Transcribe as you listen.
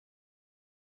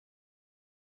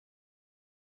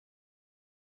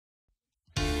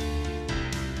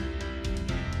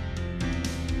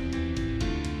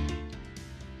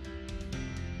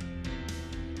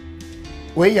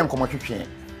we yan komo twetwe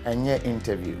enye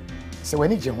interview se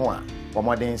wani je ho a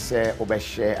omoden se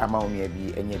obehye ama onua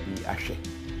bi enye bi ahwe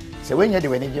se wenye de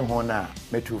wani je ho na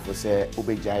metufo se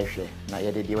obegya ahwe na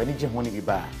ye de wani je ho ni bi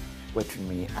ba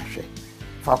watumi ahwe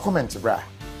fa comment bra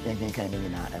yan kan ni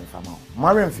na emfama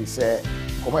Mariam fi se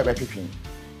komo e betwetwe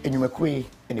enyumakui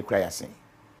eni kura yasen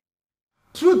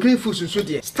True green food so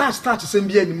there. Start to send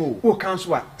me anymore. Who comes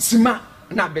what? Sima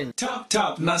na ben.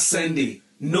 Top na Sunday.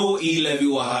 No e-levy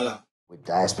wahala. With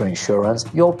Diaspora Insurance,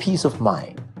 your peace of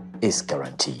mind is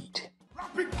guaranteed.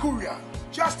 Rapid Courier,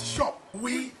 just shop,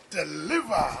 we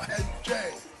deliver.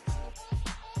 Enjoy.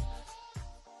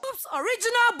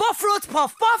 Original Buffroot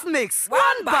Puff Puff Mix.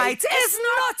 One bite is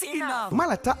not enough.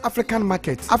 Malata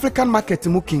African market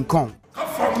mu King Kong.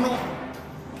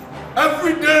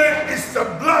 Every day is a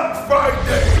Black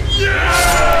Friday.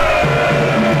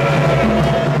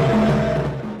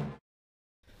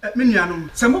 Minianum,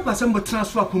 some of us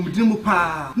transfer from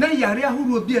Dimupa. Na yare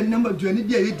ahuru bi enam aduane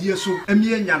bi ayedie so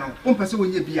amie nya no. Ompese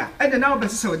wonye bia. E de na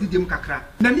obese se wadidim kakra.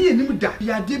 Na ne yenim da.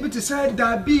 Ya diabetes,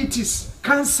 diabetes,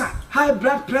 cancer, high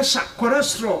blood pressure,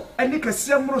 cholesterol, ene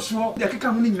kase moroso ya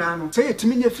keka ho ni nyina no. Se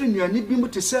yetimi nya firi nuane bi mu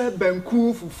te se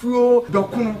banku, fufuo,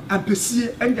 dokon, ampesie,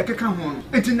 ene ya keka ho no.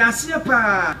 Enti na ase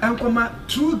pa enkoma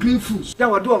True Green Foods. Ya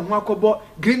wado ho akobo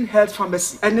Green Health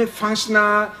Pharmacy, ene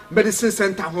functional medicine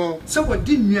center ho. Se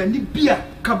wadi nuane bia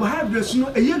carbohydrates no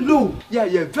eye low.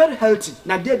 Yeah, very healthy.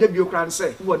 Na dey dey biokran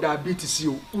say wo diabetes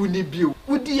yo, uni bio,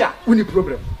 udi a, uni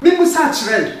problem. Me mu search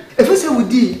right. If you say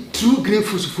udi True Green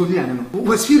Foods for me ano.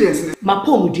 Was experience My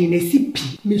pom di na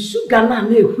sipi. Me sugar na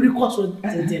ehuri koso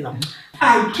tete na.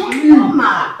 I told you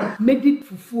ma. Medi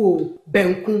fufu,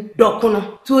 benku,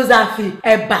 dokono, tuzafi,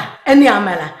 eba, eni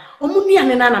amala. Omuni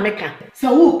ane na meka.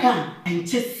 Sa wo kan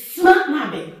enche sma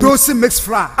na be. Dosi mix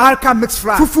fry, alka mix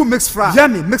fry, fufu mix fry,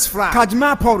 yummy mix fry,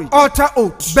 kajma porridge, alter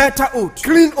oat, better oat,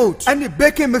 clean oat, and the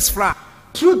baking mix fry.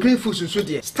 True Green Foods so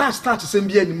there. Start to send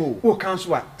me anymore. Who comes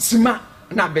what? Sima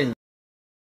na ben.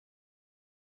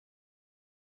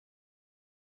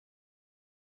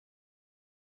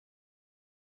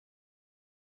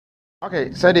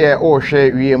 Okay, so the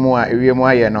hwe wiemu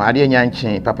aye no ade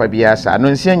nyanche papa biasa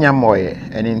no nsia nyamoye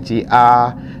enti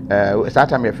start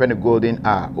time your friend golden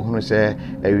ohunu se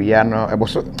awia no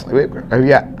eboso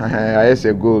awia I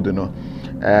say gold no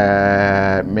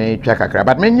me twa kakra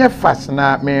but me nya fast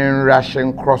na me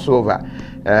rushing crossover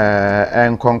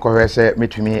en konkohwe se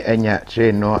metumi anya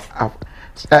train no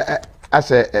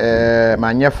ase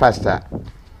manya faster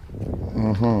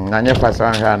anya faster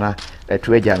ana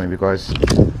etueja me because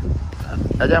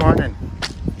morning.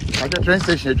 At the train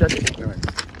station,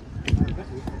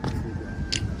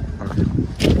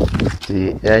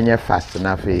 the enya fast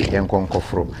enough in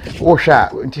Concofro. Oh, sha,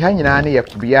 Tihana,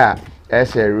 Yakubia,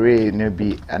 as a ray, no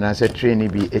be, and as a train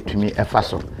be it to me a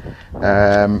faso.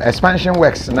 Expansion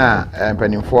works now,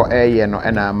 penning for a year no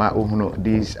enama uhuno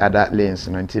these other lanes,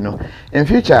 no. In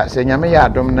future, say Yamaya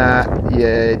Domna,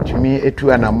 ye to me a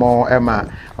two and a more Emma,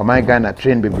 or my Ghana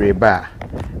train be brave bar.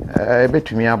 A bit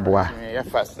to me a boy.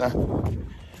 Fast,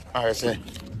 I say,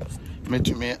 me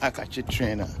to me, I catch a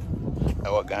trainer,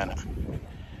 our Ghana.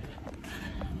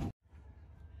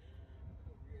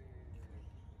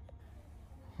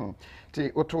 Ti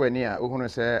Otuania, who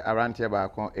say around here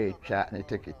back on a chat and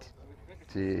ticket.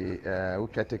 Ti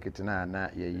Ucha ticket na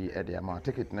ye at the amount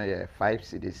ticket na 5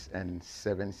 cities and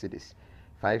 7 cities.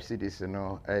 5 cities, a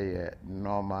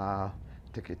normal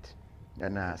ticket,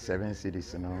 and 7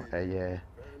 cities, a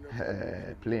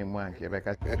plain one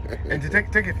Quebec. And to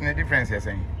take it in a difference, you're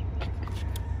saying?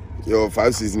 Your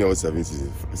 5 season or 7 season.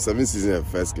 7 season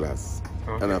first class.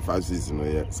 Okay. And a 5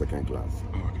 season second class.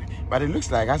 Okay. But it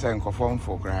looks like as I conform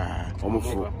for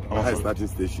almost for starting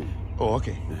station. Oh,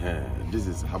 okay. This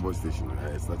is Harbour Station,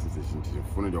 starting station.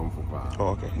 Oh,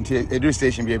 okay. Until Edu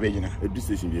Station be a big Edu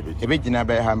Station be a big. A big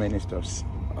by how many stops?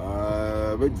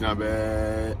 8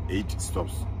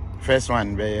 stops. First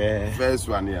one here,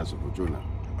 Sopojona.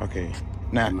 Okay.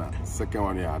 Nah. Second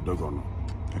one here, Dogono.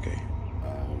 Okay.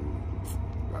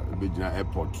 Bejina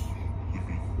Airport.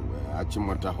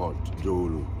 Achimota Hot,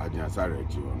 Jolu, Adinasare.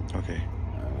 Okay.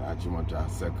 Achimota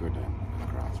Circle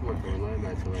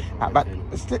but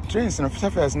trains and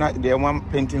officers not the one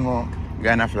painting on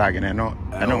Ghana flag and I know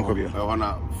I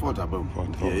wanna fort above.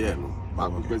 Yeah, no. But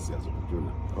because as a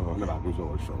never go to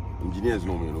workshop. Engineers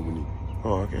no money.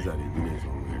 Oh, okay. Engineers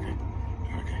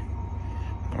okay.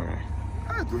 All right.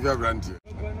 To be granted.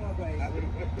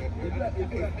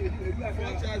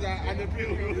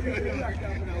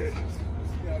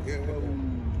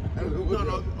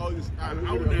 No, all this. I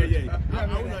wouldn't hear.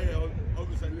 All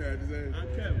this.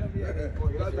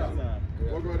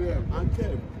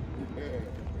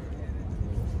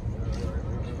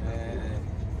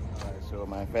 So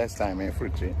my first time in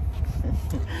fruit train.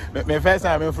 My first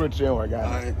time in fruit train was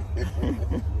Ghana.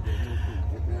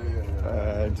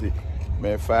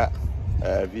 My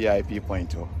VIP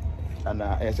point. And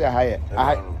I say higher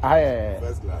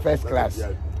first class.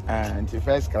 And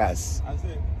first class.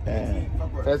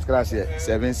 First class here,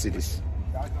 7 cities.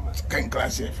 Second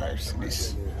class here, 5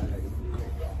 cities.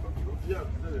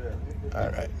 All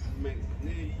right.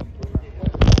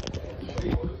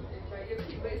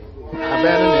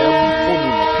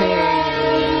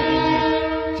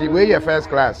 See, where your first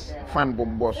class fan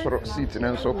bomb seat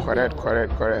and so correct.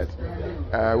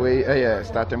 Where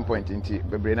starting point in T.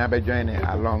 But Brina be joining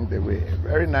along the way.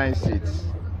 Very nice seats,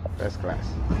 first class.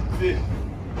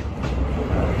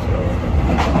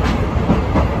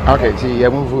 Okay, see,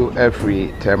 you move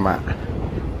every tema.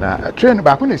 Now, train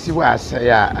back when you see what I say,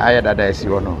 I had that I see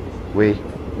or no. Way,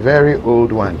 very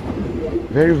old one,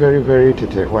 very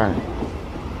tete one.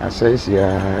 I say,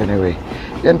 anyway.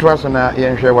 Yen twas on our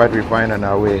yen share what we find on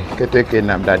our way. Keteke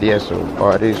nam daddy so,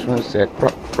 or this one said,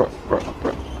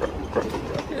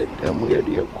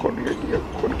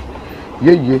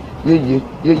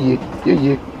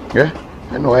 yeah.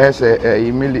 And I say,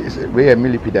 a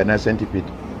millipede and a centipede.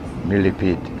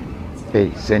 Millipede,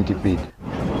 hey, centipede.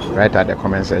 Right at the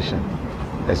comment section.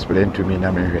 Explain to me,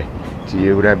 Namire.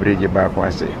 You would bridge back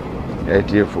one say.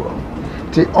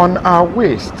 On our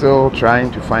way, still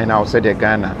trying to find out, said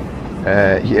Ghana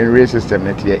in rail system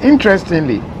net here.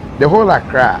 Interestingly, the whole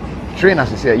Accra train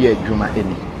as I say, yeah, Juma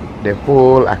any. The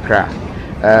whole Accra,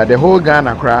 the whole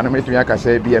Ghana Accra. No matter what I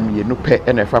say, BME no pay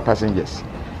any for passengers.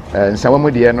 And some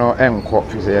of the no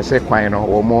KOFI say quite no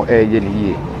or more a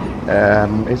yearly.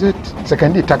 Is it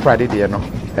secondly tax Friday there no?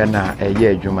 And a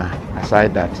year Juma.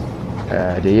 Aside that,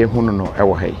 the year who no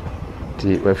ever hey.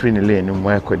 We're free in lane,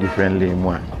 more different lane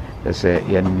one. They say,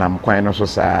 Nam quite no so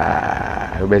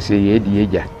sa. We say, ye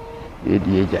deja.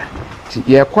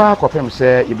 Ye qua copem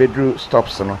say, you bedrew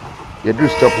stops no. You do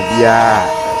stop yeah.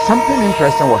 Something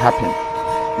interesting will happen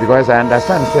because I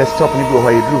understand. Say stop you go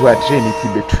where you do a train it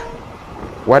betu.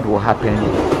 What will happen?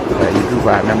 You do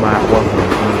a number one.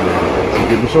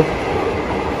 So.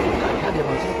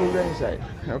 Inside.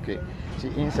 Okay.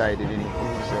 See inside the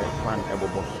fan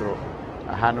able so.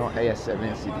 Hano a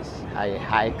 7 cities,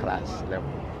 high class level.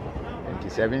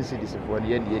 And 7 cities for the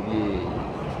 7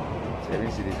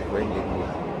 cities for the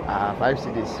 5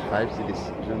 cities,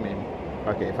 zoom in.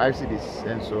 Okay, 5 cities,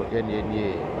 and so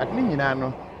but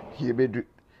Ninano, he bedru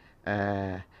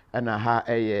and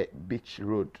a beach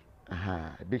road,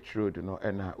 no,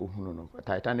 and Uhuno,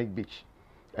 Titanic Beach,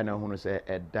 and I want to say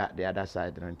at that the other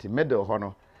side, and the middle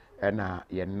honor, and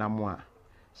Namwa.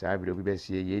 So I will be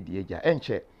see ye deja, and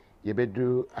check. You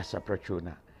better a separate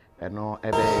tuna, and no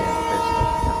ever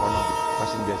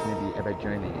passengers maybe ever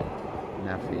joining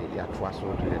Nafi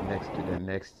Yatwaso to the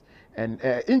next. And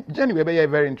in January,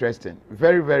 very interesting,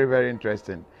 very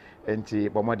interesting. And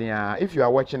if you are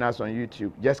watching us on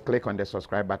YouTube, just click on the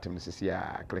subscribe button.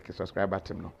 Click the subscribe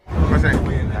button. No, click the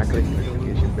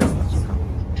notification bell.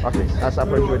 Okay, a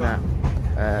separate tuna.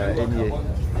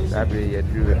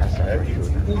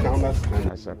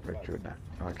 A separate tuna.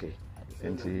 Okay.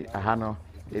 Enti ahano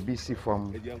ABC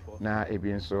form na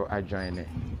ebi nso adjoin it.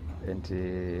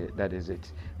 Enti that is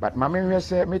it. But mama we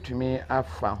say me to me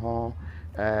afa ho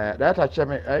that ache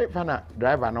me fana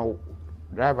driver no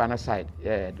side.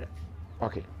 Yeah.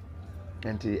 Okay.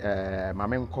 Enti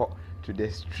mama nko to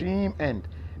the stream end.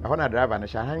 Ahona driver no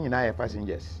sha han nyina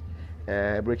passengers.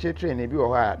 Broche train e bi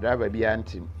wo ha driver bi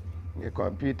antim.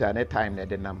 Computer na time na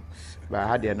denam. Ba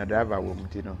ha de na driver wo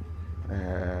mti no.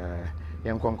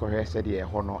 Said yeah,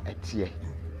 hono etie.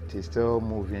 It is still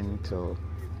moving till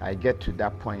I get to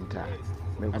that point.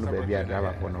 Maybe baby I drive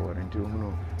up on the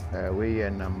way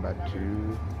number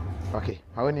 2. Okay,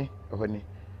 how many?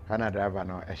 Hana driver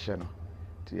no esheno.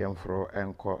 To fro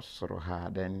enko soroha.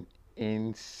 Then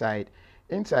inside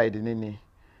nini.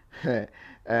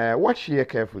 Watch here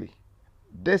carefully.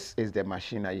 This is the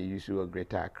machine that you use to a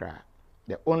Greater Accra.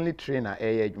 The only trainer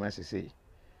you must say.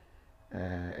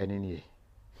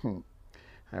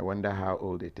 I wonder how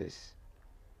old it is.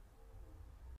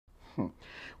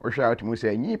 Or shout to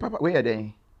say, "Ni papa, where are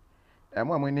they?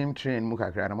 My name train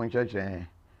Mukakra, I'm on church. Where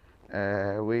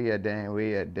are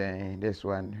they? This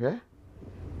one, huh?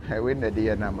 I win the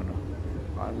dear Namano.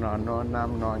 No,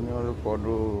 Nam, no, no,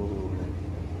 Podo.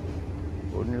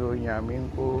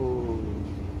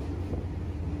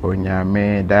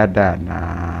 Onyame dada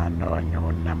na no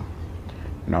nam.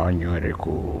 No,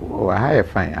 Nyoriku. Oh, I have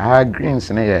fine. I have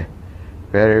greens near.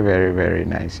 Very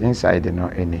nice. Inside,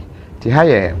 any. The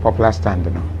higher popular stand,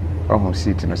 almost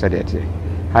seat no said that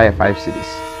higher 5 cities.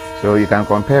 So you can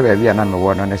compare baby and I'm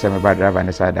one on the same bad driver on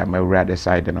the side and my other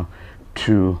side, you know,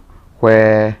 to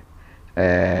where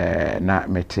not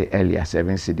met earlier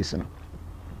 7 cities. You know.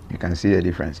 You can see the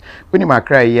difference. When you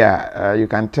cry here, you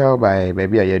can tell by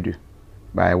baby I do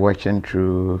by watching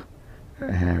through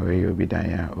where you'll be down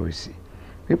here. OC.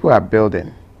 People are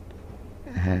building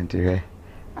and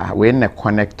when they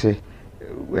connect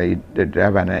where the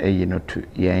driver and you know to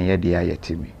the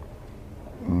team.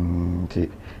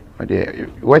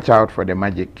 Watch out for the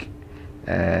magic.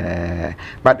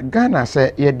 But Ghana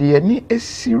say any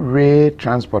ray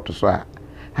transport so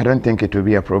I don't think it will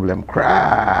be a problem.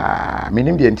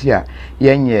 Meaning the entire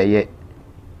it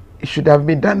should have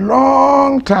been done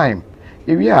long time.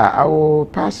 If I will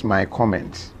pass my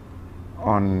comments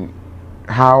on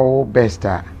how best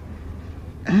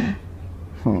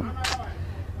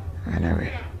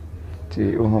anyway.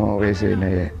 We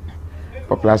say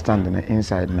popular stand in the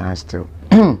inside now still.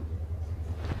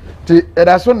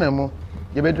 That's one name.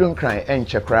 You bedroom cry and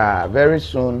chakra very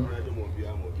soon.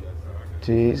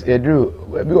 You do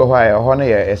be a while. Honor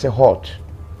is a hot.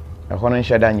 A honor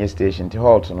shadanya station. The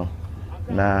hot no.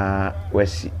 Na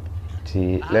west.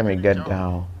 Let me get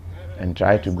down and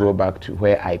try to go back to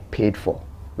where I paid for,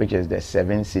 which is the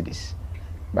 7 cities.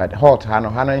 But hot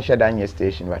hano shadanya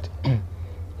station. But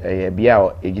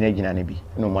biao ejina nibi.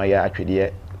 No maya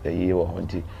actually ye wo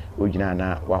honti. Ujina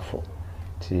na wafo.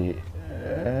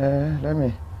 Let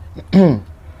me.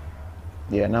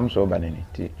 Yeah, I'm so bad in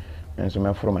it. And so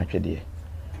my from actually,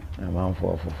 I'm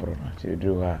for to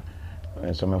do her.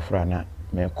 And so my friend,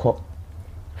 may call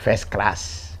first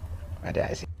class. What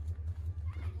I say.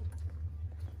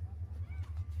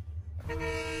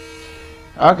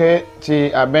 Okay,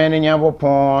 see, I've been in your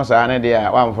pons and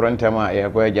there one front time. I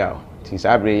go jail. Tis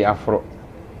every afro.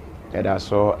 That's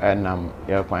so, and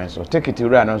your point. So take it to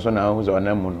run also now who's on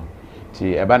the moon.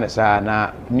 Ti eba sa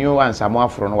na new one some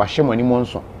afro no wahye mani mo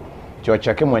nso ti o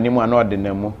check mani mo na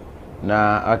odinamu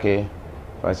na okay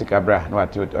fasika bra na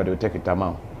what do take it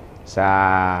amount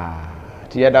sa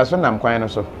ti yeda so nam kwan no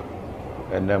so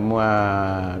and mu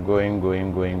going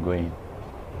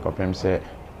kopem say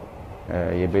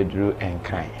ye bedru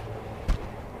enkan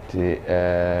ti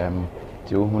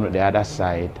ohunu the other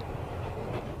side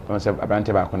concept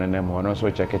abante ba kono na mo no so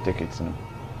check tickets no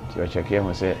ti o check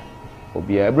here say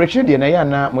obia breaking the na ya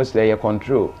na mostly ya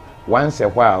control once a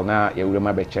while na ya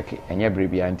wurema be check enye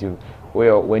brebia until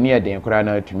when you den kura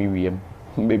na tumi wiem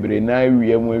bebre na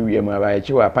wiem aba ya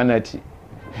chiwa penalty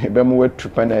be mo watu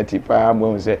penalty pa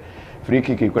mo say free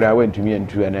kick kura wantumi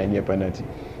antu na enye penalty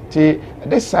ti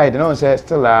this side no say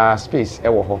still space e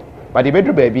wo ho but the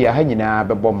bedroom baby a hanyina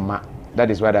be bomma. That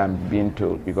is what I'm being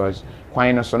told because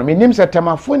kwan no so no nim say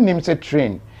tema phone nim say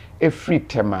train e free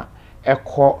tema e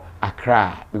ko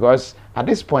Accra because at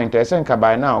this point I think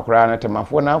by now Accra na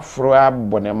temafo na fro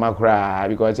abonema Accra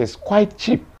because it's quite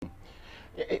cheap.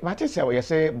 What is you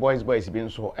say boys being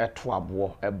so to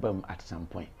abo ebam at some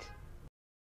point.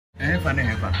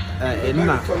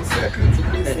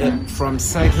 From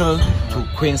Cycle to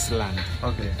Queensland.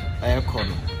 Okay.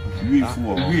 We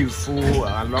full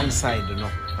alongside no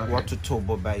what to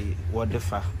talk by what the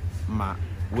fa ma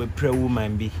we pray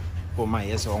woman be for my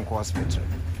yes on hospital.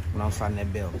 No fan a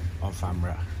bill on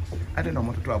Famra. I don't know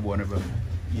what to trouble on a bill.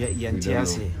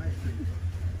 Yantiasi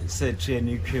said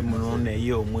training came on a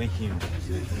year with him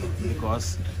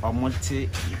because I want to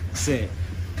say,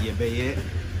 ye be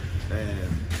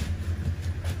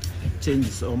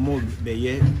changes or more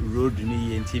be road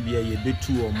ni and tibia ye be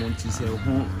 2 or months to say,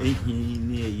 home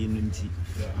near unity.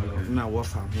 Now, what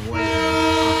from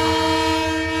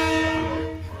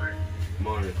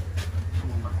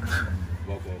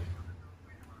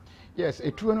yes,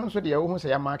 a true also the almost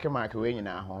a mark way in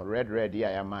our red,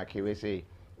 yeah, mark we say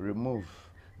remove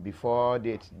before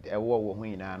the war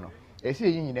when I know. I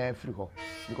say in there free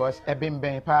because a bim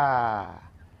pa.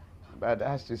 But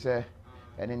as to say,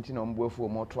 and anything on both for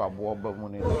more to a war, but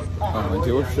money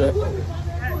until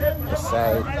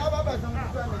side.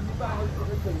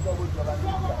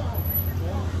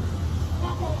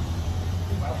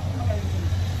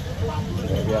 We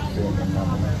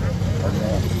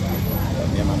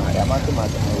have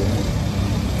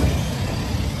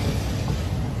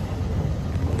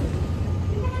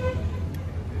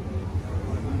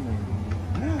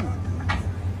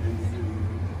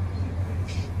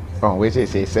oh, we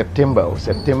say September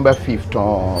 5th,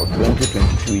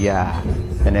 2022, yeah,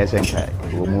 and I think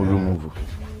we'll move.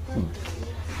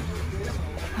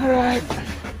 All right.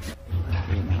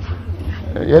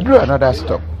 You do another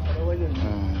stop.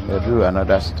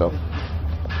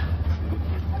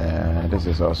 This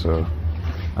is also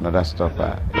another stop.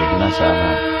 Not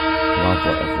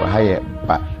for higher,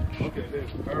 but Okay,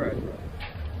 all right.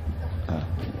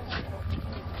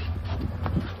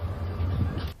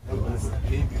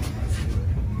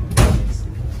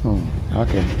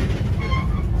 Okay.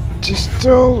 Just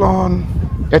still on.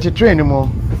 At a train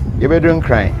more. You better don't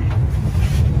cry.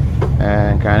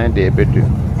 And can I do?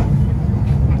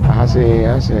 I say.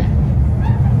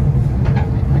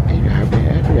 You have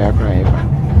every crying.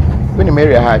 When you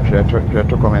marry a heart,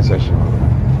 to comment section.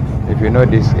 If you know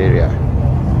this area,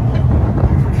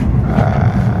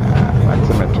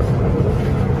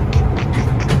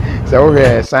 so we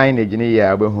signage in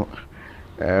here. We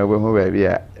baby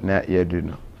na ye do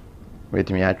no.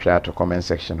 Wait me I try to comment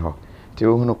section ho. Ti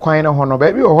wo hunu kwan no ho no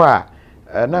baby ho a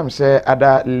nam say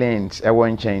other lanes e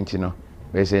won change no.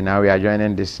 We say now we are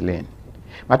joining this lane.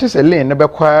 But it's a lane no be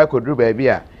kwa kodru baby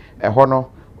a ho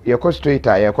no ye ko straight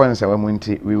a ye ko nsawa mu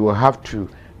nti we will have to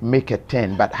make a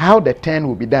turn. But how the turn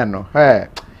will be done no? Hey.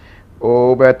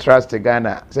 Oh, but trust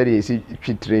Ghana. Said you see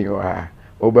train or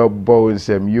over bones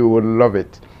you will love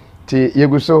it.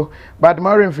 So, but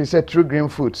Maureen fi said true green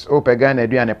foods. Oh, Ghana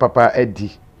do and papa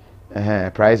Eddie.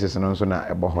 Prices and also na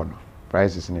ebohono.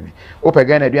 Prices ni. Oh,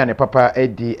 Ghana do and papa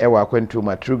Eddie. Ewa kwentu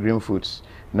ma true green foods.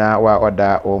 Na wa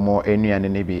order or more enu and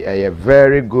nibi.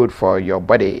 Very good for your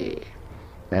body.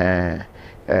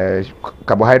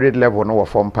 Carbohydrate level no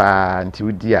form pa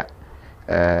until dia.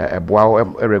 A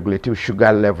regulative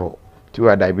sugar level. To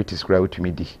a diabetes crowd to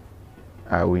me.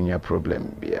 Win your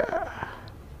problem. Yeah.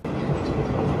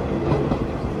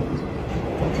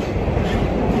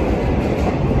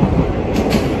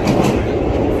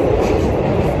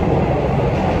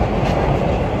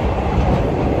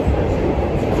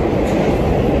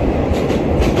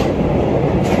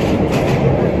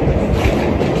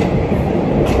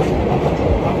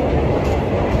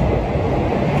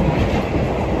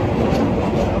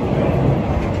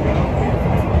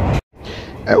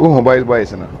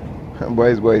 Boys no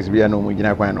boys we are no mu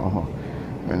gina kwan no ho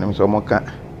menim so moka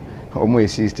omo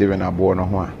esi Steven abo no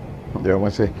ho a de omo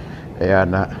se ya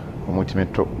na omo timi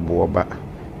to bo ba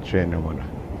train no no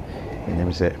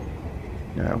menim se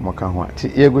moka ho ti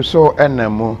yegu so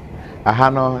enamu aha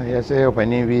no ye se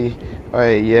opani bi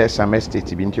oye some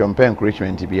estate bi nti ompa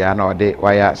encouragement bi ya na ode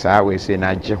waya saa we se na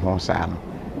age ho saa no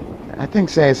I think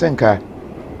say senka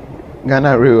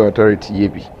Ghana Railway Authority ye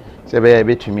bi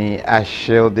to me, I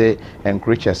shield the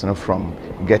creatures from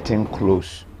getting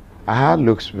close. Aha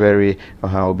looks very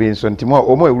being so timo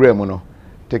omo ewure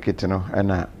take it no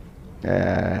and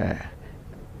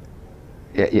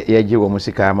ye wo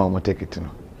musika ma omo take it no.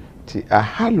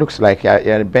 Aha looks like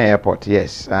airport,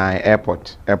 yes,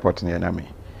 airport near Nami.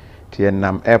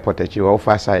 Nam airport at you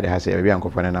far side has a baby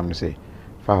uncle for Nam say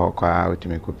fa ho kwa to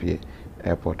me copy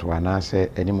airport wana say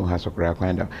any mu has okra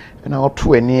kwanda and all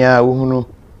to near uhunu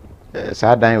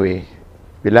Sadan way,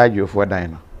 village of what I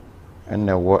know, and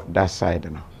that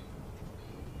side now.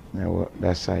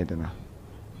 That side now.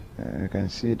 You can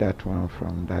see that one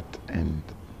from that end.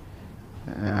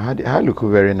 How look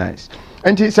very nice.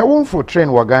 And it's a wonderful train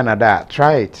Ghana that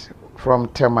try it from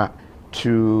Tema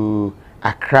to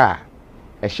Accra.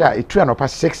 It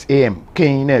past 6 a.m.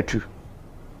 Came there too.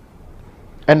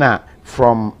 And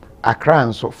from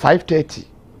Accra so 5:30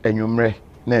 and you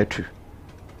near too.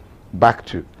 Back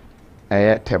to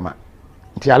Tema.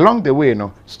 Along the way,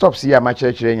 no stops here. My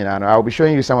church, I'll be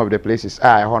showing you some of the places.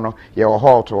 Hono, you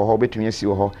halt or between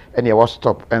you and you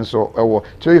stop, and so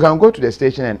you can go to the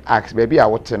station and ask, baby, I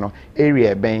want to know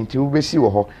area bang to be see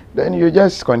then you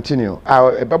just continue.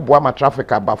 My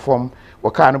traffic about form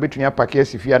or car between your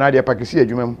packets if you are not your packets here,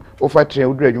 you offer train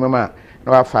would read you, mamma.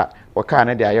 No, after or car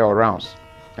they are your rounds.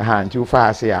 Too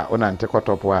far, say, on and take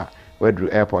up where do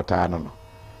airport. I don't know.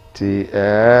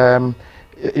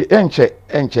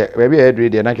 Enche baby Edri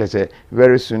dey na say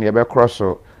very soon you be cross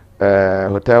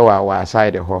hotel wa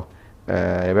side ho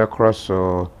you be cross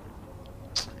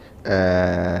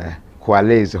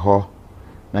Kualaze ho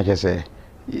na say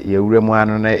you wuremu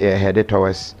anu na headed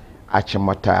towards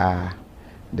Achimota,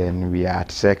 then we are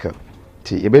at Circle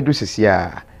ti you be do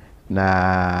sisia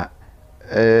na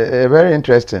very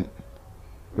interesting,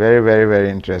 very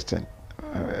interesting.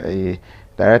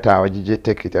 Director Ojije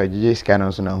take it Ojije scan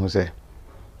on so na who say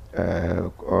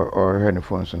or her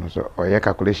phone so or your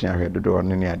calculation I had to do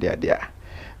on any idea.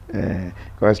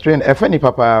 Because train if any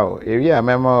papa area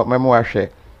memo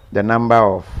share the number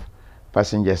of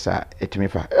passengers are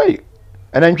etimifa. Hey,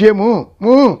 and then mu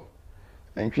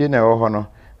and she na ho no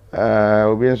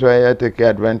we so I take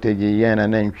advantage yen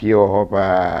and then she or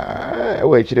hopa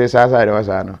we chire side was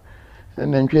ano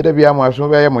and then she dey bia mo so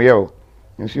be mo yo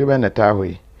nsu be na ta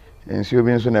hoi nsu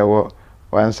bi nso na wo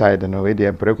one side no we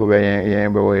dey preko be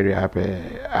yen be area happy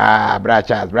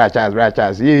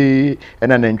brachas yi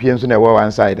ena nantwie nso na we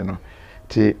one side no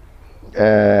ti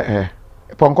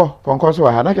ponko so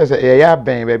ha na ke say ya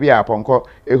ben be bia ponko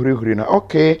ehurihuri no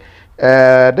okay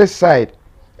this side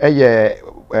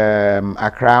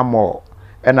Accra Mall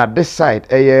and at this side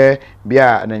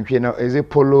bia nantwie no is it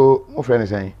Polo mo friend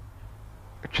say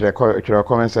chire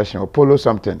comment section or Polo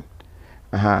something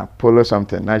Polo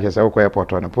something na just say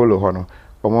airport on Polo hono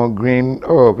omo green.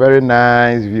 Oh, very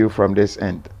nice view from this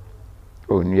end.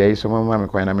 Oh, niye so mama me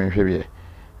kwa na me hwe bie.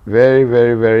 Very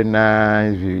very very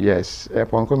nice view. Yes,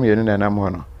 ponko me yenu na nam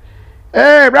hono.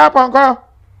 Bra ponko.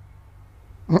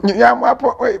 Ya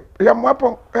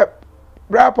mwapo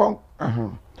bra ponko.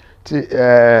 Ti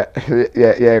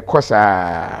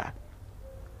kosa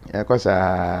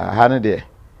hanu de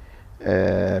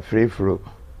free flow.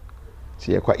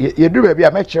 Ti ye do baby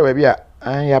a make sure baby a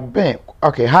ya ben.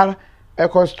 Okay, how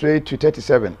echo straight to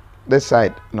 37 this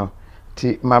side no.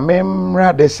 Ti my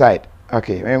memra this side.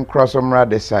 Okay, I'm cross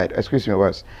this side. Excuse me,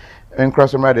 boss. I'm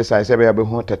cross this side. Say be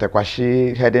hu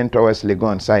tetekwashi heading towards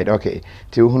Legon side. Okay.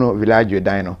 Ti hu village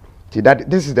dino. Ti that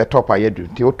this is the top I do.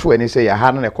 Ti o two any say ya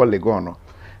ha na call Legon no.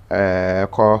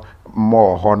 Call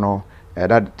more hono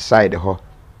that side ho.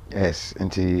 Yes,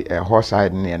 nti ho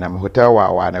side ni na hotel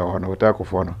wa na ho no hotel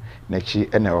kofo no. Nechi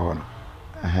ene ho no.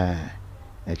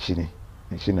 Nechi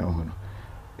na ho no.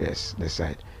 Yes, the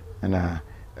side. Na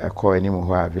call any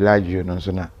mo village no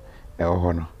so na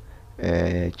ho no.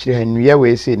 Chihania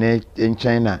we say in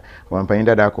China one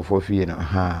painted that kofo fie no.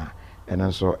 And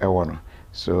also no.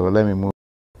 So let me move.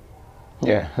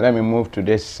 Yeah, let me move to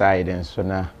this side and so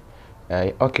now.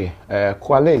 Okay,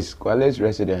 Kwale's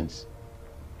residence.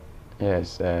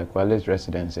 Yes, Kwale's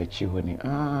residence at Chihoni.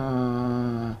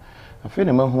 I feel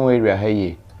the man who area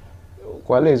hey.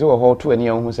 Kwale's over to any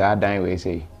young who's a dying way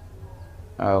say.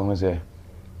 I was there,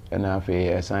 and I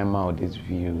feel assign out this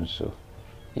view. So,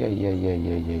 yeah.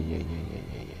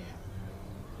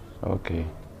 Okay,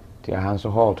 the hands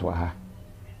of halt to her.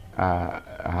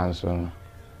 Hands on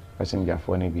passenger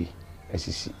for maybe.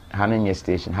 SCC Hananya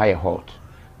station higher halt.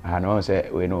 I know say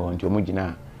we know on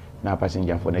Mujina na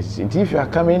passenger for SCC. If you are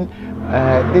coming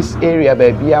this area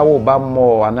baby I will bam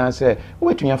more and I say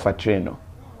wait to for train no.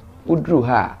 We drew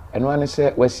her and one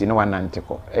say we see no one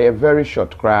antiko. A very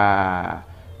short cry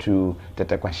to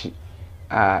Tetekwashi.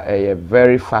 A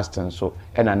very fast and so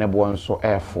and an one so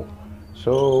airful.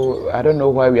 So I don't know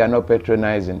why we are not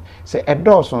patronizing. Say a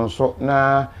Dawson so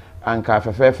na anka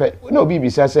fefe no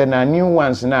bibisa say na new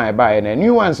ones na e buy na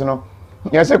new ones no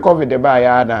ya say COVID de buy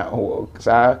ya na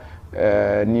sa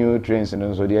new trains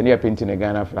no so de na painting the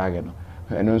Ghana flag no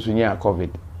eno nso nya COVID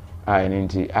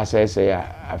nti asese ya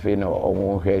afi no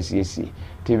omo hwe siesi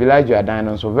the village adan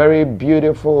no so very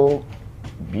beautiful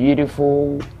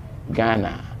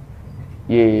Ghana.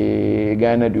 Yeah,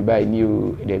 Ghana Dubai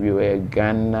new they be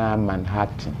Ghana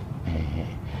Manhattan.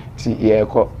 See here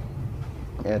ko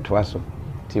twaso.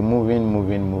 Ti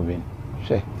moving.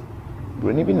 She.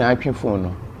 Broni bi na atwe phone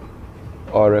no.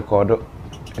 Or record.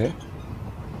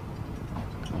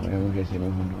 I'm just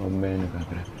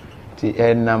Ti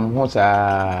enam ho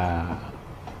sa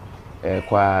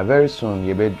kwa very soon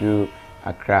you better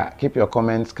Accra. Keep your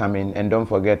comments coming and don't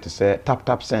forget to say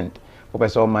tap send.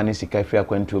 Professor Mani Sika Free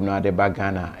Quentum no de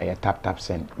Ghana tap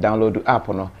send. Download the app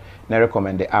no. Na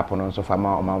recommend the app no so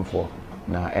fama o manfo.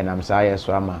 Na enam sa yes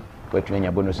so ama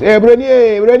wetunya bonus.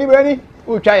 Broni.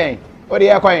 U try. O de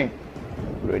akwan.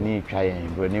 Broni try.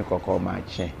 Broni kokko ma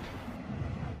che.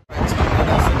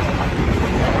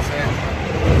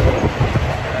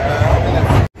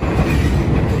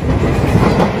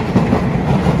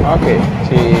 Okay,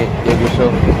 see you so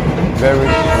very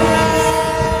soon.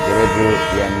 You will do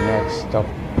your next stop.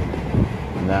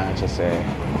 Now just say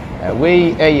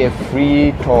we a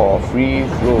free tour, free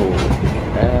flow.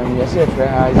 Yes, is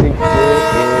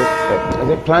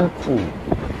it plant food?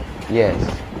 Yes.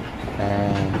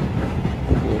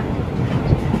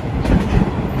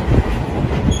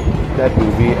 That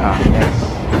will be our next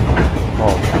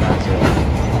hall.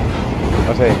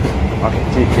 Okay,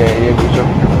 take care. You go.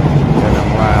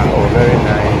 Oh, very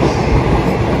nice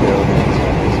buildings.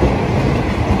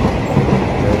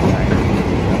 Very nice.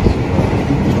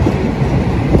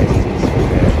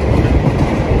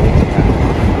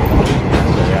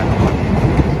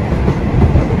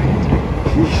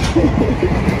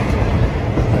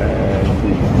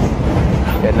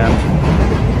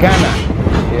 Ghana,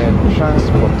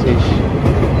 transportation,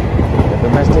 the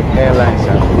domestic airlines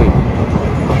are quick.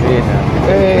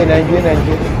 Nigeria,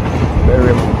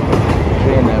 very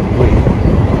train and break.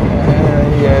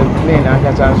 Plane, I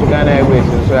can Ghana Airways,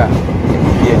 so yeah.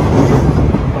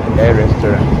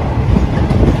 restaurant.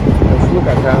 Look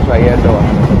at transfer here door.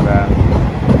 I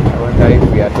wonder if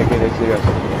we are taking it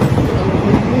seriously.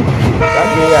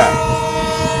 That's the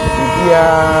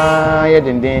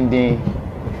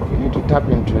you need to tap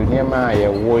into Nema,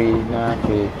 your way,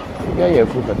 your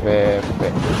food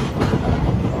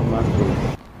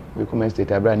we come and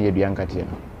state a brand new Biancatia.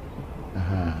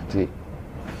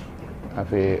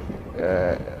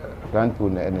 Grand pool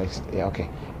next, okay.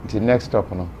 The next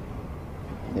stop, no.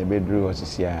 The bedroom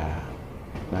was here.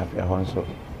 Now, Honso,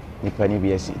 Nipani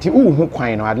BSC. Who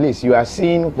quine, at least you are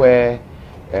seeing where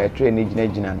train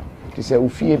engine. To say,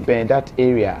 Ufi bend that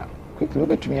area. Quick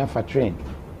look at me for train.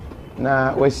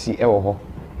 Now, we see Ewo.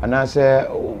 And I say,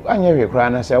 I never cry,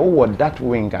 and I say, oh, that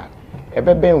winger. A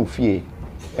baby Ufi.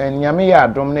 And Yamia,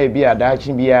 Domne be a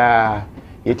daching be a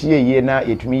ye na,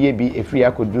 it may be a free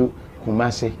I could do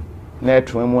Kumase. Net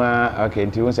Wemwa, okay,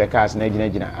 until once a cast,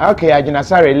 Negina. Okay, I just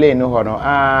sorry, lay no honor.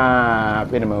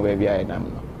 Penman, baby, I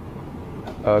am.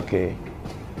 Okay.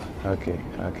 So,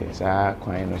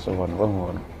 quite so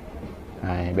one.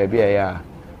 Aye, baby, I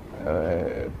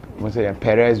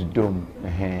Perez Dome,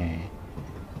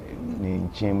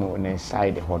 Chimo, ne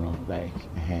side honor, like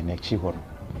next honor.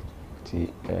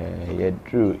 You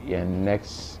drew your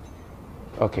next.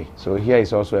 Okay, so here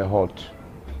is also a halt.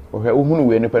 Okay,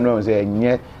 we no say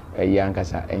nye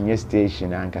yankasa, nye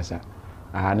station ankasa.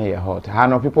 A halt.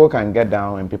 How people can get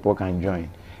down and people can join,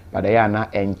 but they are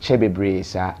not enche bebre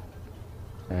sa.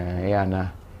 Ya na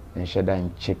ensheda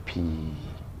enchepi.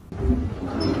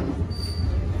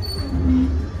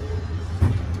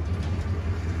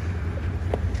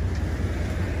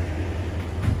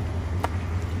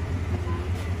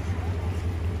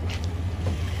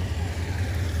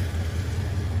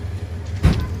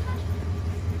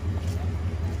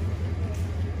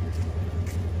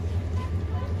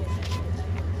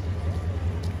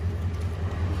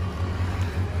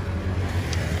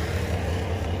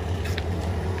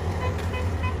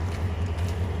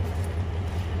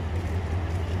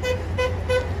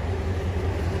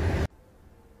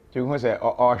 You say,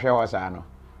 or share was ano.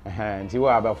 And you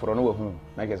are about for no whom,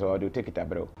 like as well, do take it a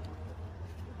bro.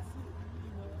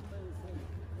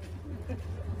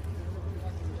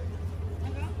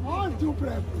 One, two,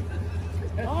 prep.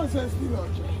 I'll say still.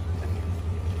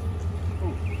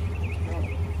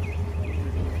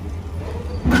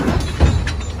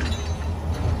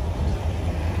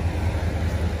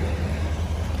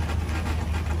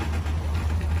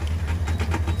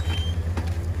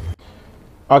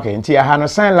 Okay, nti ya no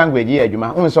sign language ye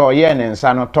adwuma. Unso ye ne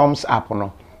nsa no thumbs up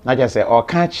no. Na je say o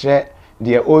ka kire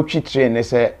de o twi train ne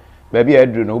say ba bia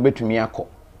aduru no obetumi akọ.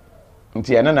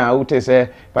 Nti ya na wote say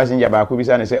passenger ba ko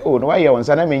bisa ne say oh no why ye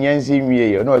wonsa na menyansi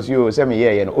nwie ye no so yo say me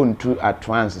ye no ontu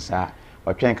advance sa.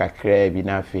 Otwen kakra bi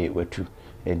na fe watu.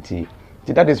 Nti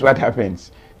that is what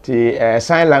happens. The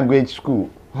sign language school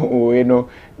you know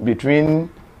between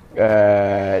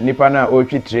nipa na o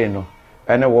twi train no.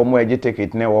 And a woman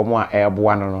ticket, no woman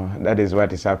airborne. That is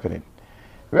what is happening.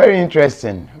 Very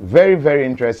interesting, very, very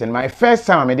interesting. My first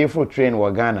time I did full train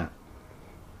was Ghana,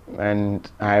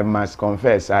 and I must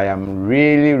confess I am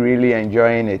really, really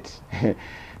enjoying it.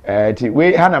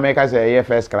 We had America say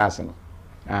first class, no.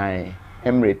 I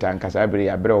Emirate and Casabri,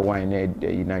 I brought wine.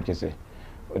 You know, just say,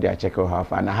 "Oh, they are check out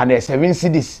half." And I had 7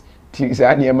 cities.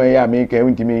 Near my America,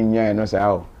 went to me in here, no say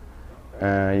how.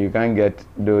 You can't get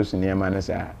those near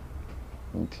Manasa.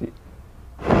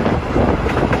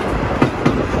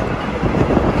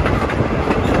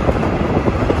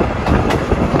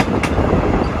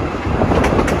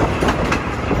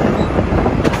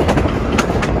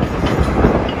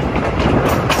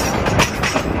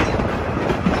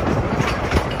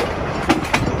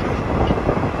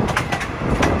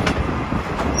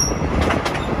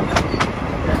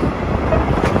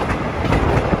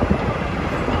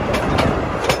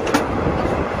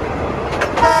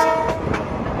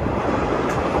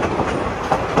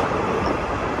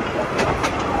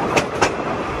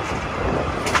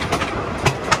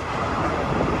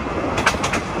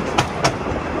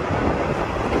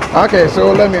 Okay,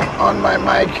 so let me on my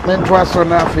mic. Mentwa so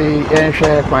na fi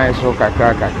share kwan so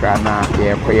kakra na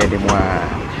ye koye de mo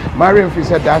a. Mariam fi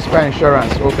said Daspa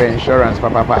insurance, open insurance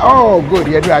papa. Oh good,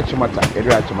 you do Achimota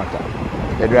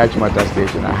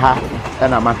station. Aha.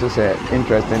 And I'm to say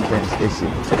interesting things is the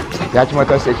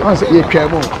Achimota station. I say ye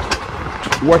twemo.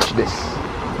 Watch this.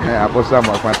 Apostle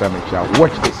mo kwanta me cha.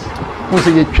 Watch this. Who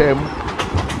say ye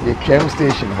twem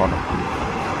station hono.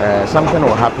 Something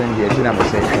will happen here. Tina me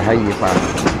say how you fa.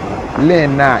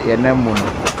 Lane na ye namu no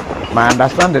my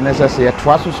understanding is say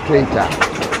twice straighter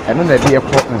and no na dey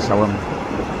port nsawam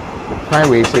fine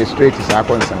way say straight is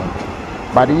akon nsawam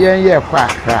but ye kwa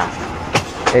kra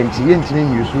enti ye ntimi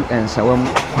nyusu ensawam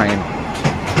kwan no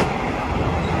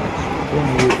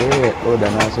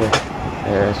order na say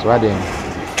so aden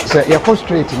say ye ko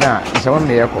straight na ensawam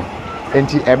na ye ko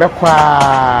enti ebe kwa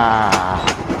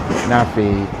na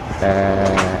fe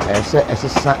ese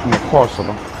ne course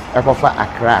no e ko fa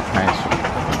akra kan so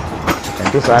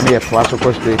enti sa na ye to aso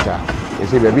ko straight a e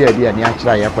say baby a dia ni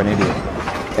akira ye ko ne de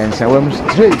ensawam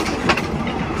straight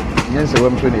nyense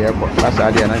wam to ne ye ko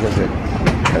asa dia na say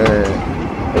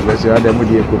Obviously, the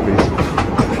Moody Corporation.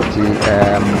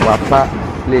 Wapa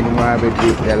lane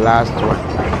the last one.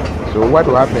 So what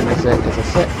will happen is a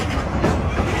set.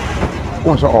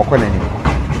 Also, or Quenin.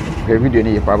 The video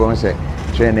need problem say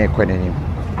train a Quenin.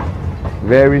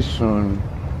 Very soon,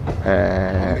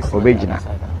 original.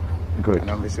 Good.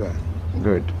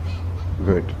 Good.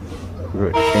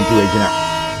 Into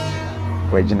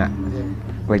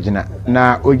Regina.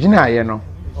 Now, original, you know.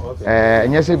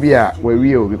 And yes, be a we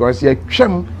will because you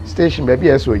chum station baby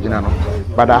as original,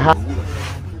 but I have.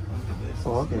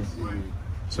 Oh, okay.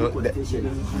 So the engine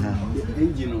now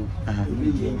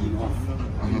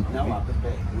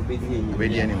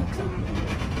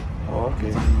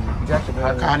okay.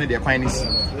 How can they find this?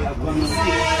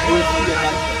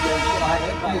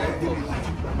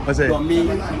 What's it?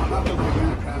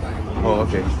 Oh,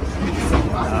 okay.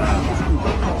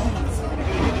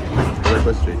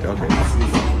 Very straight. Okay.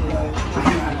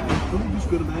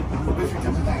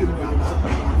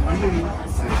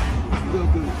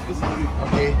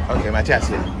 Okay,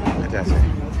 Matthias.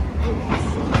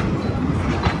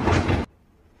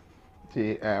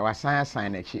 See, was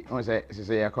sign it. She say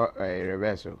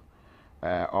reversal.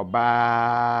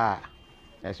 Oba,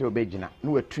 I say obejina.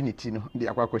 No Trinity no. The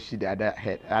akwa koshi the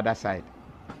other side.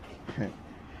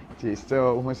 See,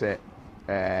 so who say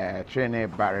train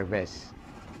bar reverse.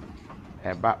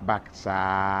 Back back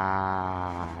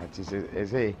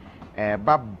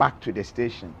to the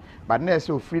station. But now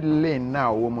so free lane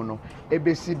now, woman.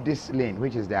 ABC this lane,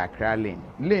 which is the Accra lane.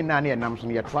 Lane now near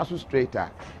Namson, you twice straighter.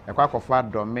 A quack of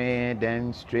Adoma,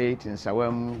 then straight in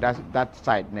Sawam. That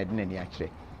side, Nedney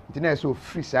actually. Then so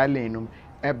free lane,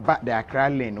 back the Accra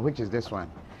lane, which is this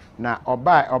one. Now or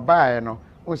buy, you know,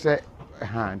 who say,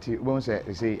 won't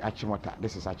say Achimota.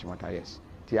 This is Achimota, yes.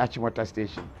 The Achimota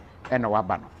station and a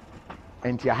Wabano.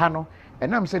 And Tiahano,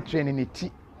 and I'm said training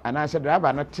it, and I said,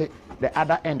 driver not take the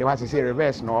other end, was to say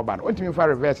reverse no ban. What do you mean for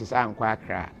reverse is quite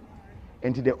cry.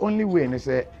 And the only way, and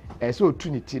say, so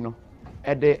Trinity no,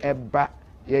 at the eba,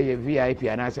 VIP,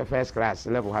 and I say first class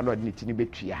level, I don't need to be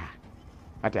tria.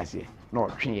 What I say, no,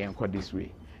 tree and call this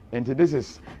way. And this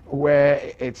is where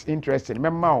it's interesting.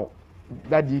 Remember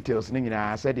that details,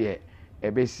 I said,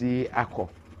 ABC Ako,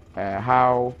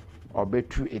 how or be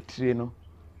true a train.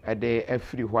 They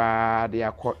everywhere they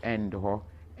are caught end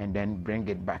and then bring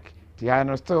it back.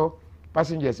 Tiano still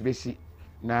passengers basic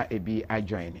now a be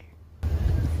adjoining.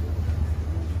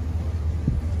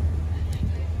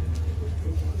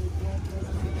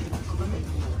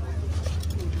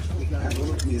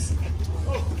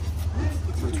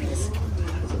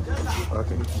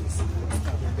 Okay.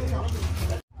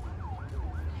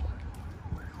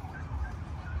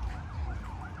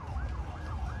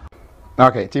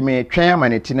 Okay, ti me twen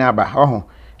amane tinaba oh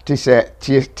ti se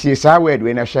ti sa word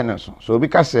we na hye no so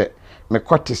because say me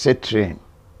kote se train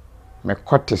na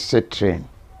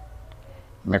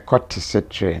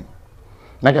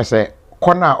ka say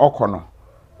kona okono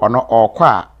ono okọ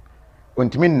a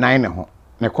ontimi nnan ne ho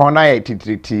ne kona ya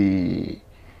titriti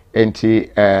enti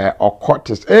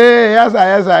okote yes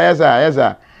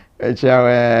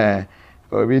echa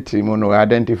obi ti mu no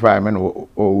identify me no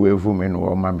owevu me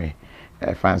no mame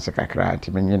fancy kakra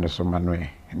ti menye no so manoe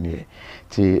ne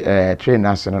ti train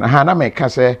aso no ha na me ka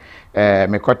say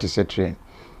me kote se train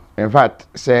in fact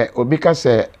say obi ka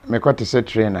say me kote se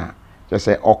train a just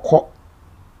say okọ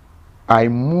I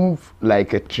move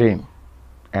like a train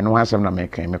and once I'm not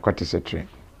making me kote se train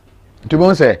to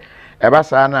bon say eba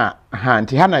sa na ha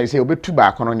nti ha na say obetu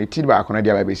ba akono ne ti ba akono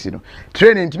dia ba besi no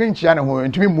train ntimi nchia ne ho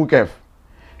ntimi mu kef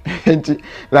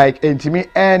like ntimi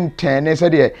n10 say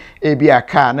de e bia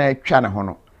car na atwa ne ho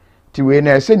no ti we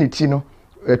na se ni ti no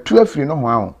tu afiri no ho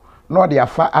awo no de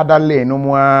afa other lane no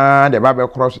mu a de ba be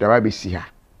cross de ba be si ha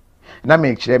na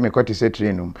me kire me kote se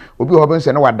train no obi ho ben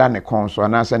se na wada ne kon so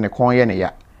na se ne kon ye ne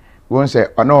ya won se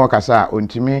ono kasa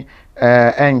ontimi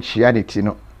enchia de ti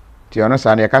no ti ono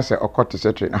sa na ka se okote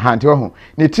se train ha nti ho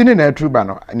ne ti ne na atruba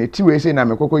no ne ti we se na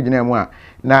me kokko gina mu a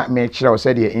na me kire o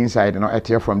se de inside no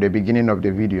etie from the beginning of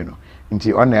the video no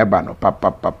nti ono eba no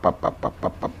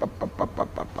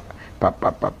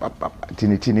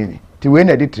ti we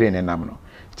na di train nam no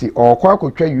ti okwa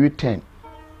akotwa U10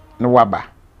 no waba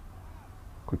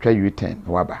kutwa U10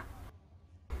 waba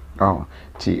oh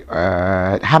ti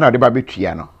hana de ba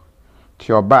betua no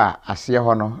ti oba ase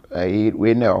ho no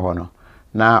we na ho no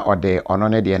na ode ono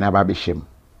ne de na ba be hyem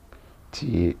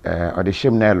ti ode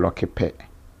hyem na lokepe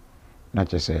na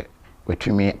chese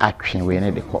wetumi atwe we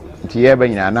ne de ko ti ye ba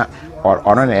nyina na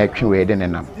ono na atwe we de ne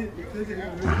nam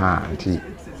aha ti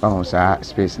sa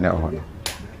space na ho no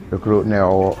ekro na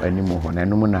o animu ho na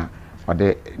enum na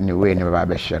ode ni we ne ba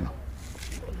be hye no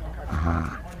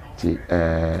aha ti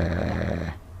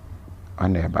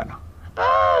ane ba no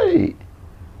ai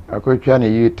akotwa ne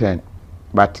U10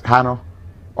 but hano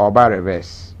oba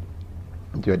reverse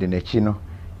nti ode na chi no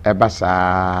eba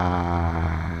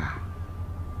saa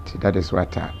ti that is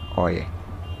what oye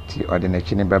ti ode na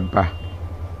chi ne beba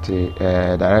ti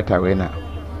director we na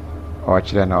o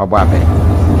chire na obo abe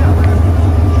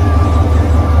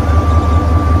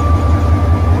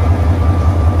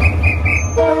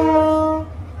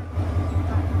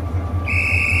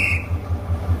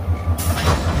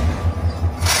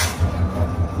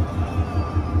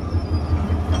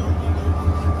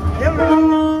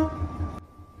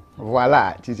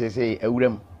voilà ti say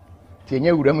ewuram ti enye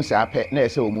ewuram sa pe na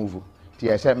ese o move ti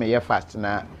ese me ye fast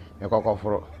na me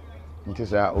kokoforo nti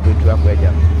sa obetu akwa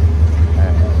aja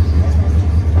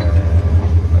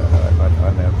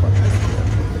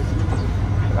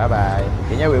bye bye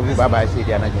enye we move bye bye say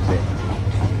dia na say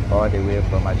all the way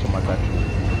from Achimota to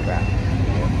Ghana.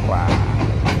 Wow.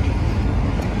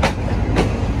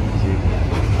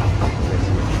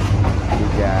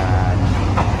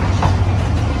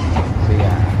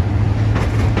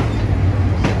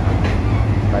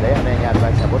 But I am any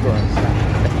advice about on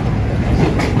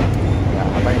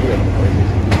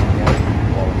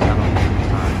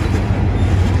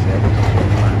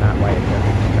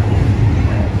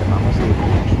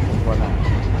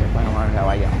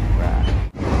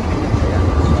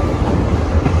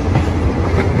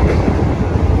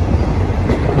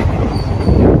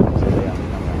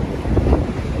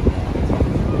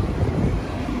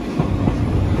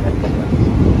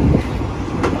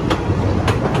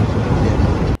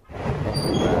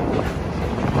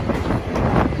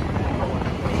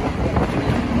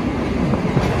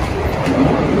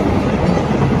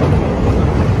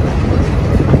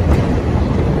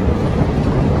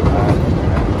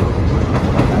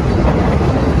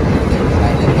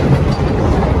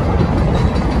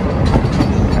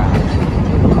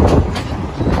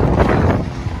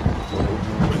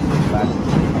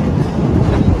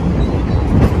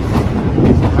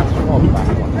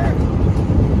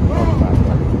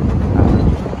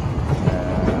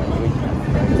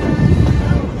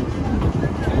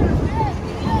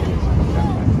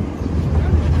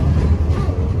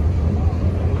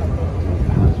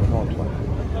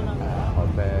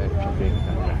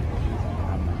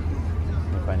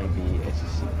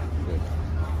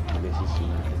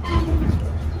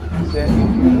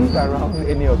Around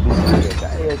any of these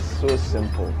areas, it's so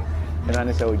simple. And then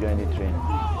I will join the train.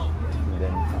 And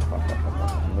then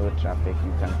no traffic.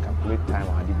 You can calculate time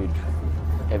on the bed.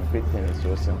 Everything is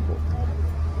so simple.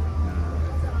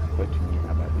 What you mean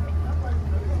about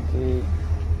it?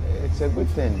 It's a good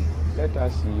thing. Let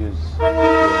us use.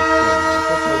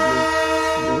 Unfortunately,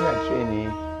 we are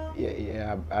training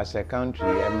as a country.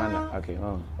 Okay.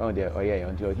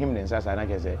 Until him and Sasa, I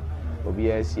can say,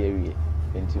 OBS here,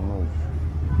 to move.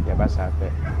 I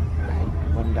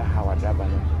wonder how a driver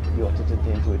you are to take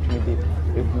into a trinity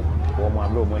if you warm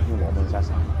one room when he warms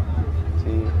us. See,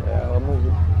 move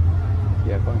it.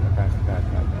 Yeah,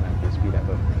 can speed up.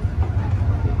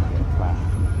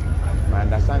 I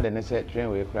understand the necessary train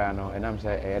we cry now, and I'm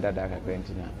saying I had a dark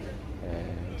Argentina.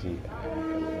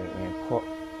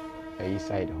 A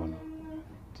side honor.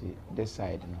 This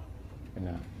side, no, and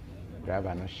a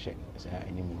driver no shake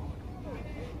anymore.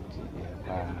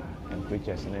 And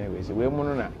preachers in any way. So we're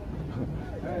monona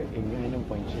in any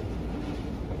point.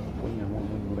 When you're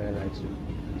more like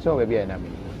so, we'll be an enemy.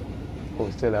 Oh,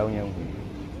 still out young.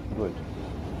 Good.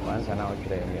 Once an hour,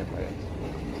 train, correct.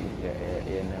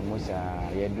 In Musa,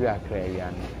 you do a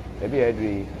crayon. Maybe I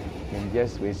agree in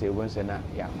just we say once and a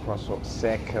cross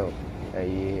circle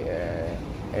a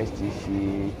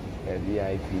STC, a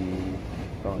VIP,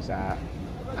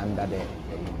 under the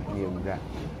new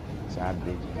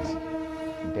bridges.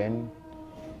 Then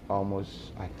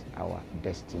almost at our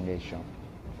destination.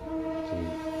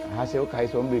 I say okay,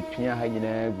 so we pia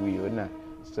hanyina we na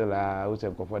still we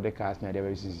say for the cars na dey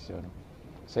very season.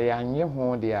 So ya nye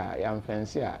ho dey ya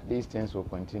fancy these things will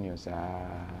continue sir.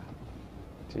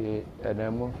 Ti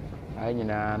edemo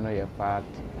hanyina no ye part.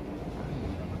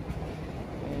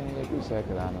 You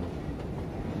cycle ano.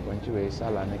 When you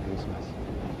sala na Christmas.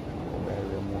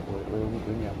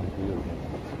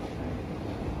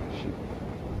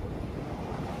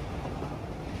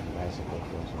 bicycle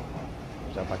also.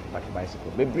 So pack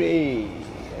bicycle. Bebre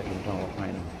everything on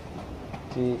fine.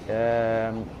 See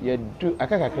you do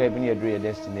akaka crab near your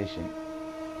destination.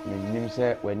 You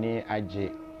say when you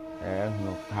aje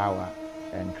no power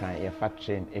and cry a fat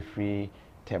train a free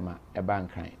tema a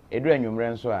bank crying. Edra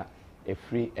nyumren so a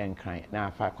free and crying.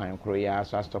 Now fat crime croya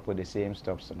so I stop with the same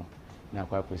stops no. Now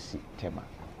kwa see tema.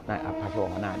 Now I pack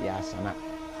on na the asana.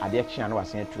 Addiction was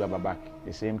sent to back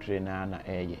the same train na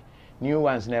air. New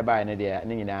ones nearby and there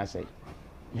nina say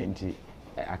nti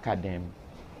academy.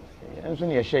 And so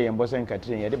you share your boss and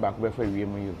Catherine at the back before we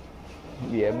you.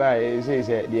 Yeah, by says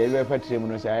the ever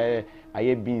patron say I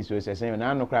have been so say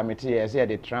na no cram it I say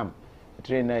the tram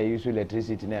train use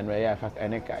electricity and where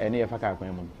any faka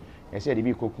kwem. I said the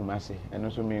be kokumase and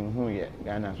also mean who ye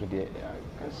Ghana so the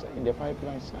in the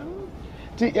pipelines.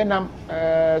 Ti enam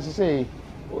say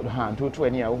hand to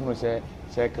 20 who say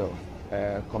circle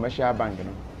commercial bank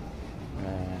no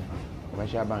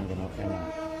commercial bank no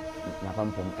na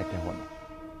pam ete ho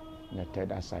na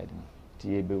third side no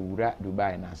ti e be wura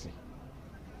Dubai na se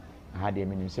ha de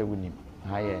menim se wunim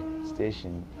ha ye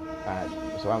station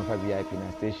so am fa VIP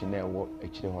na station na wo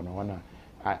ekire ho no na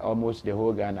almost the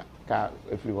whole Ghana ka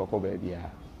every go ba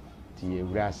bia ti e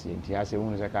wura se ti ase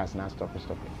wonu se ka na stop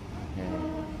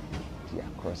ti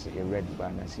across a red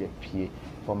bar na se pie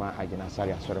former agena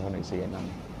sari asore ho na se ye nam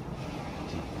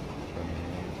ti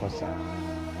kosa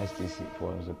STC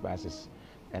for the buses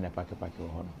and a pack ho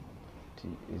no ti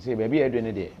say baby e do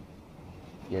ne de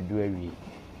ye do awi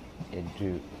e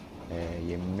do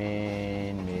ye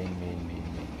main ye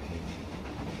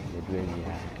do awi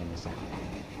ha kanisa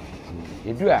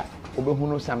ye do a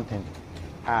obehunu something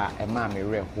e ma me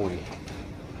re hoye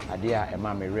ade a e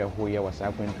ma me re hoye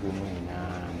wasa kwantu mu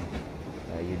nyina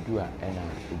ye do a na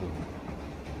obehunu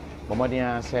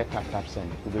bomodin say tap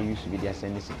send obe use be dia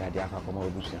send sika dia akakoma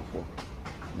obusuafo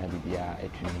na bibia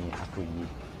etuni akoyi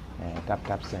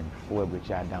tap send wo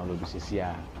ebrecha download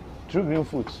sisia True Green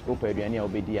Foods open aduane a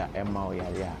obedi a emma o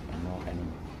yare a no eno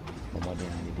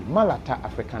bomodin ani Malata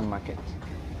African Market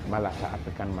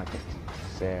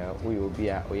say we obi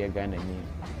a oye Ghana ni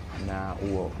na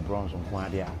wo bronze nko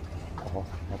ade a ho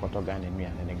ekoto Ghana nua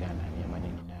ne Ghana ni ma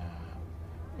nyina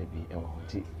ebi e wo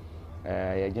ti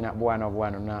ya gina boa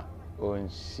no na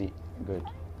onsi good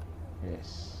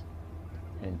yes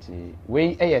and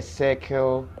we a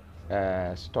circle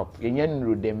stop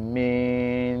yenyenru the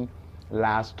main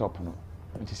last stop no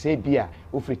nti say bia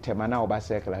ofri tema na oba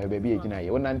circle ha baby egina ye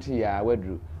wonanti ya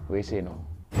wadru we say no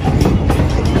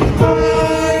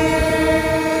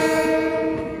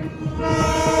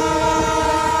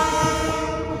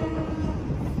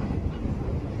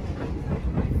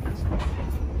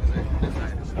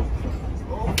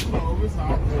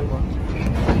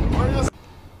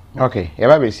okay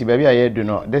yaba be si baby aye do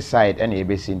no this side and ye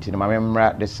be si nti no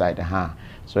mamemra this side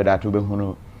so that we be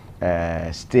hunu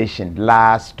station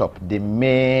last stop the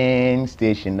main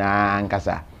station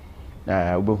ankasa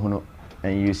ubehunu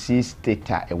and you see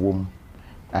stater a woman.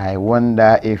 I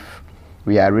wonder if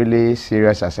we are really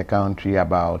serious as a country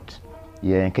about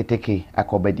nketeke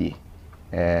akobedi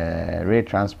rail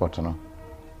transport no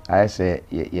I say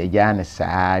jane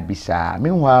saa bisa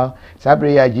meanwhile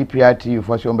sabre ya GPRT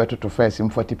for so better to first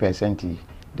 40%.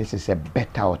 This is a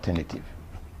better alternative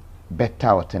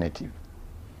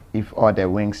if all the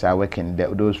wings are working,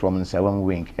 those from the 7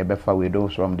 wing, a better way,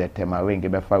 those from the Tema wing, a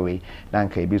better way,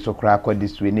 Nanka be so crack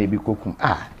this way, maybe cookum.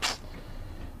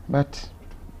 But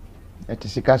it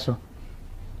is Sikaso.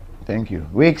 Thank you.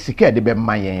 Wake Sika de be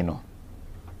Mayeno.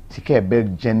 Sika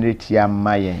beg generate ya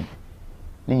Mayen.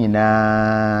 Nina.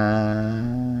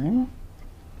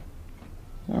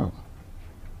 No.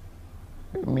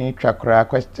 Me track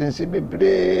questions.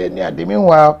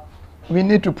 Meanwhile, we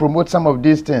need to promote some of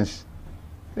these things.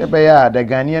 The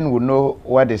Ghanaian will know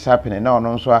what is happening now.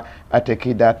 Also, I take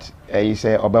it that is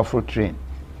a overflow train.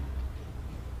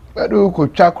 But who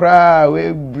could chakra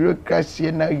we bureaucracy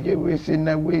na we say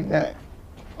na we na.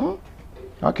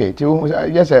 Okay,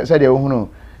 yes, said you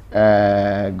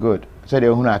good. Said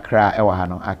you Accra ewa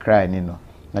hano Accra ni no.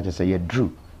 Na just say you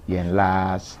drew ye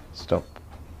last stop.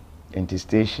 Into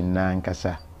station na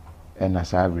nkasa na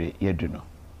sabre ye do no.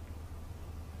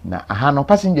 Na ahano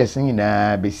passengers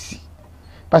nyina besi.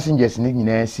 Passengers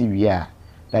nyina si wia,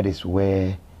 that is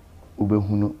where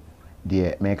ubehunu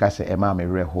the make us a ma me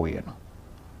rehoye no.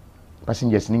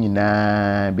 Passengers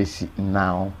nyina besi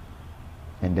now,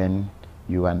 and then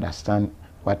you understand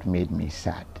what made me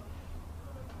sad.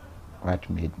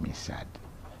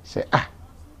 Say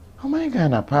oh my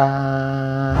Ghana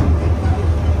pa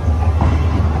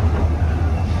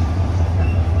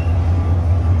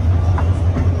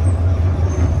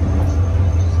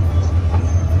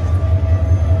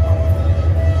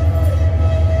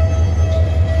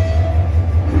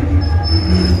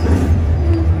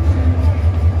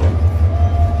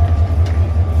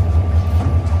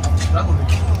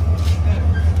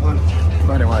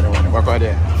Go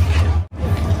there.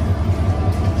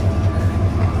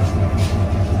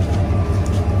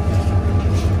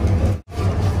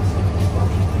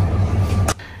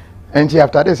 And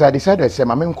after this, I decided, say,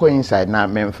 I'm going inside now.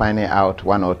 I'm finding out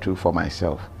 1 or 2 for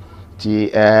myself. We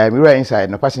were inside.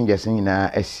 No passengers in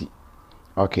a seat.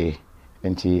 Okay.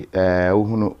 And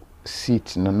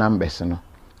seat no numbers no.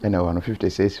 And I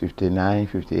 56, 59,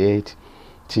 58.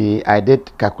 I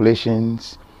did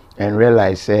calculations and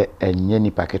realized say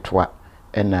any packetwa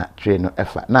and a train no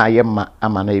effort. Now I am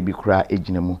amana ebi kura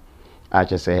ejinemu. I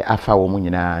just say afa wo mu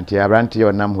nyina nti abranti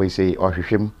yo nam we say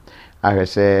ohwehwem ahwe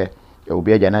say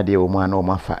obi agana de wo mu ana o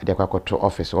mafa de kwakoto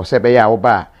office o say be ya wo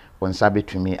ba won sabe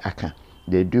tumi aka.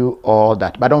 They do all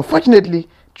that, but unfortunately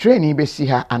training be si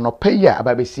ha anopa ya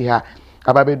ababe si ha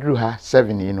ababedru ha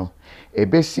 7 you know.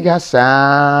 Ebesi ha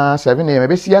sa 7 am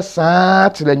ebesi ha sa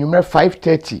till anwumre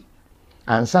 5:30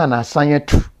 ansa na asanye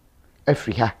 2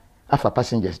 afri ha afa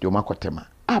passengers de o makotema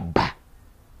aba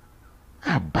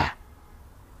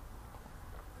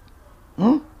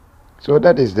so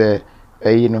that is the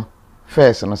you know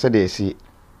first no say they see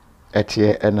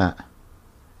etie na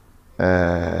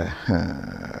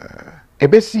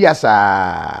ebesi ha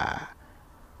sa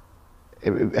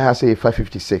I say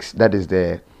 556. That is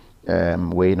the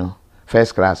way, you know,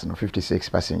 first class, no 56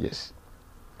 passengers.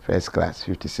 First class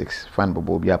 56. Fun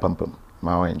bobo bia pampam.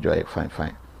 Ma enjoy it. Fine.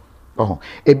 Oh,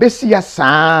 ebesia sa.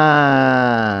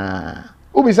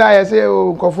 Ubisa ya say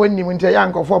o nkofo ni mu ntia ya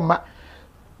nkofo ma.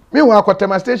 Me wa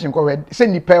Akotema station ko say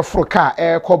ni per fro car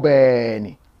air ko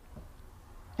ni.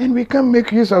 And we can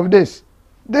make use of this.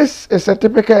 This is a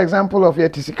typical example of your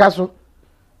tisikaso.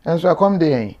 And so I come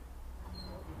there.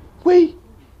 Wait.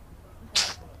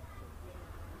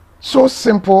 So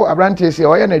simple. Abranti say,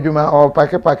 "Oh, ya na dwuma or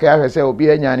pake ahwe say obi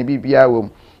anya ne bibia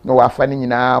wom no wafa ne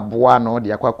nyina boa no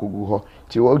de akwa kogu ho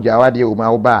ti wo gyawa de wo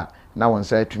ma wo ba na won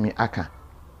say tumi aka."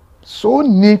 So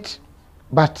neat,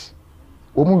 but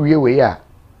omu wie we a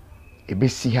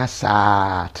ebesi ha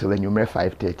saa till anwumre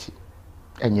 5:30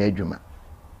 anya adwuma.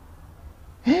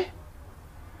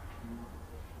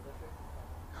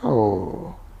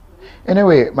 Oh.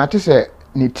 Anyway, mate say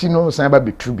Nitino san ba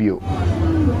betubio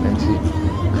enti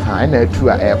ha na atu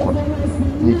a aircon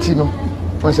Nitino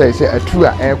won say atu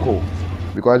a aircon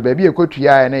because baby ekotu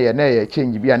ya na ye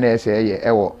change bia na say ye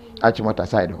ewo achimota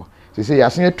side ho say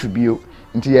yasan atubio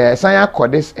nti ye san akọ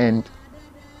this end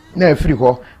na afiri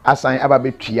ho asan aba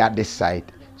betua this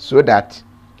side so that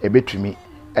ebetumi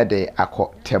e de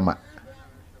akọ tema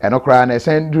enokra na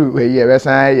san do we ye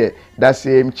san ye that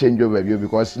same change over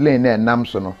because lane na nam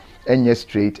so no enye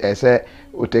straight say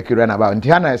o take run about nti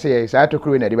na say say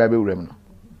atokuru na de ba be wuram no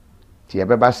ti e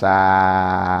beba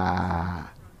saa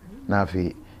na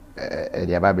fi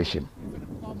de ba be shim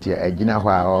ti agina ho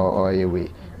a o yewe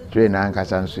train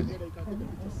ankasa nso ni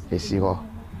esi ho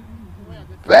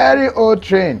very old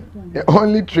train, the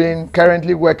only train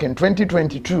currently working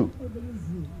 2022.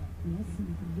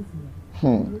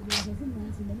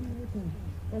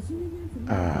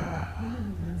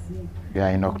 We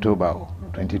are in October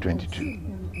 2022.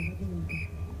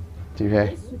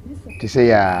 To say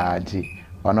ya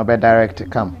or no be direct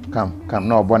come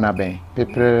no bona ben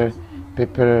paper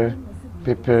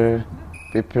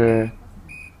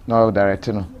no direct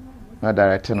no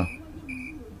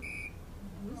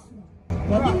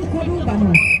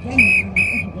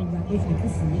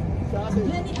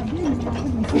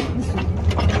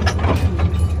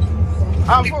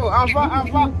I'm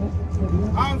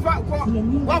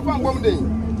what from Monday?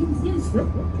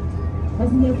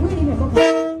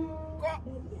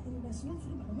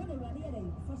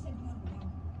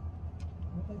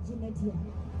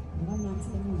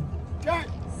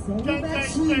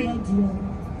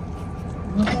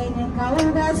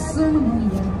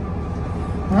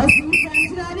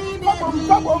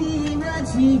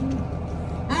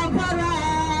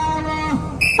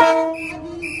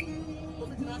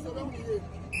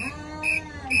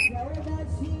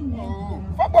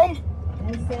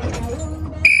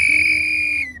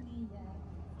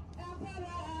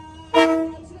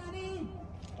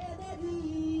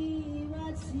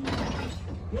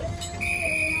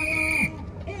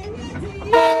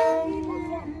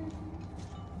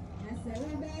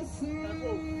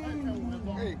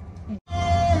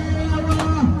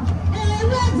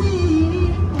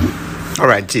 All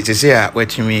right, to say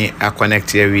what you mean, I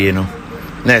connect here, you know.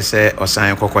 Na say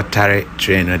osan kokotare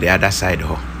train on the other side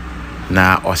ho.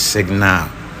 Na o signal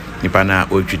nipa na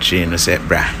otwi train no say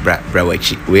bra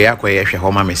wachi. We akoye hwe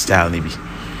homa me style ni bi.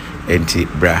 Enti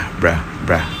bra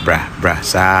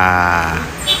sa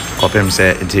kopem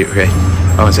say enti hwe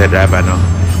on say driver no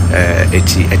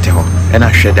eti ete ho. And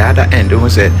I hwe the other end o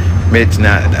say mate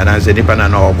na anaze nipa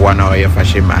na oboa na oye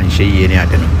fashion man hye yie ni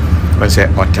ade no won say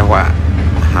otewa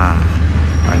ha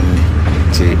ani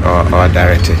ti or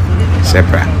directed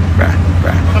sepra bra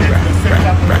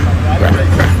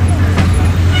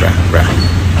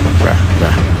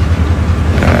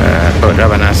oh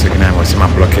driver na signal was my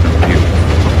blocking view.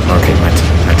 Okay, Mati.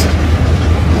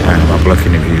 I'm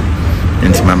blocking the view.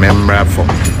 Into my memory form.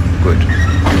 Good.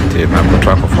 The my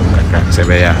contract from Kaka.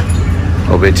 Sebeya.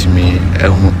 Obey to me.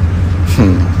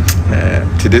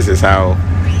 This is how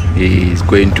he is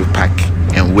going to pack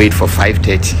and wait for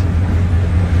 5:30.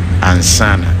 And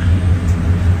Sana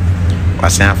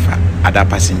was other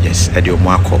passengers at your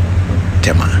Marco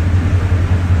Tema.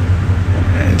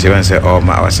 And she went say, oh,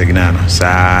 my signal.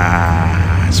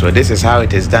 So this is how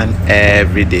it is done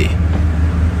every day.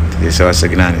 This is our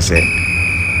signal and say,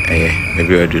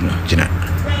 maybe I do know, Gina.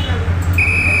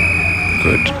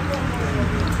 Good.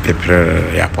 People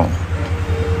Yapon.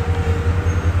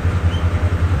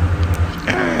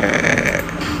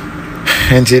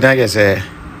 And then I say,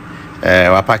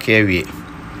 wapake we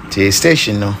the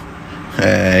station no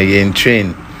in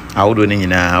train I would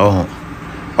in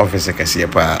officer kasiye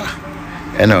pa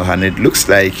and it looks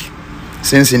like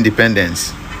since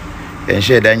independence and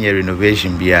share that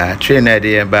renovation be a train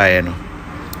idea by no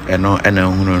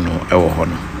ewo ho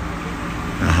no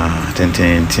ten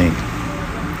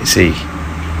you see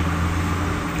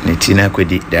ni tina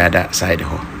kwedi the other side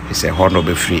ho it's a horn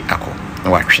be free ako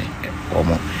no watwe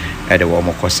omo e de wo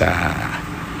mo kosa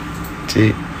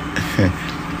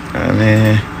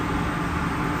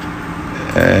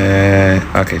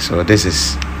okay, so this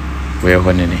is where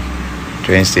Honey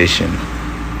train station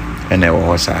and there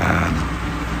was a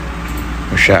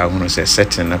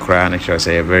setting across and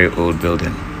a very old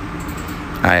building.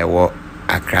 I walk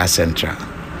across Central.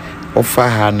 Ofa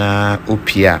hana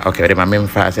upia okay, the main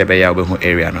fast area no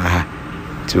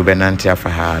to Benantia for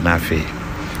her na fe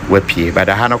wepie but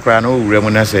the hano kra no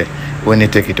remuna say when you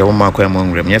take it to my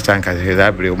room, yes, and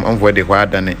Casabre, on for the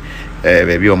Guardane,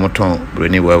 baby or moton,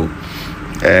 Bruni well.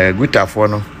 Good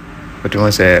afternoon, but you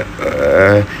want to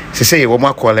say, one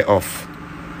more call it off,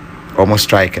 almost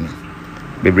striking.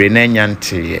 Baby,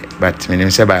 Nanyanti, but meaning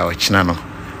say by our chinano,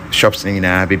 shops in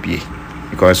a baby,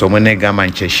 because Omane Gamma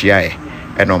and Cheshire,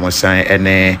 and almost sign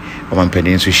any woman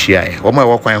peninsula shire. One more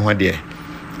walk one dear,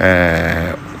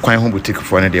 quite home boutique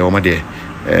for any day, Oma dear,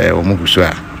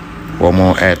 Omugusua, or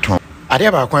more at home. I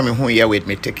never come who here with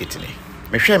me ticket.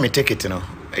 Me share me ticket no.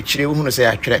 Actually, who say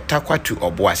I try takwa to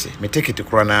Obuasi. Me take it to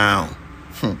Corona.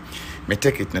 Me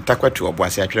take it na takwa to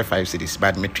Obuasi. I try 5 cities,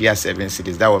 but me 7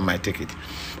 cities. That was my ticket.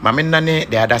 My men nane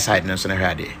the other side no so na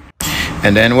hade.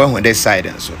 And then when this side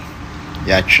and so,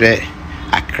 ya try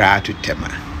Accra to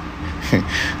Tema.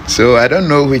 So I don't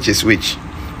know which is which.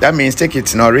 That means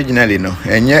tickets no originally no.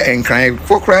 And yeah, and cry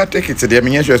for cry tickets. The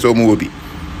mean sure so movie.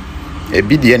 A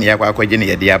BDN yakwa kwa jeni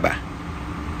yadiaba.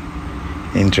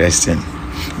 Interesting.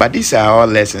 But these are all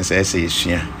lessons essays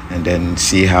here, and then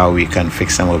see how we can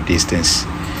fix some of these things.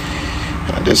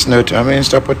 On this note, I mean,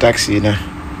 stop a taxi now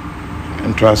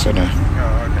and trust her now.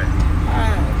 Oh,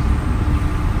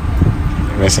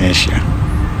 okay. Essential.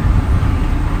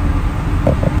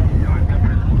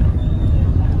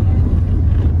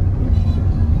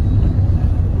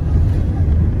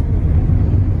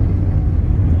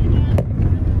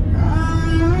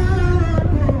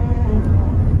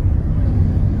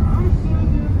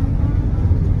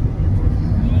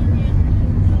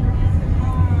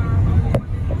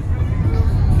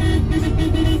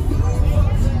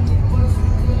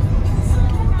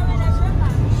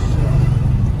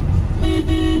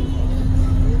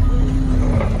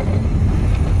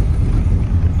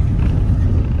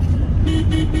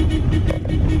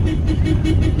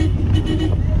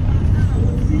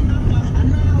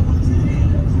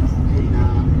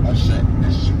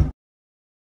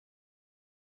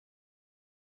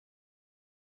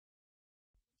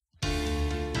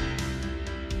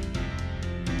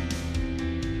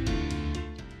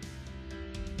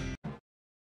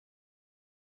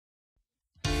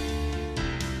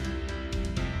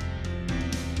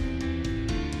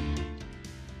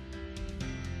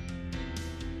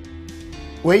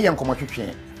 We young come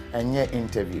twetwe enye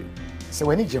interview. So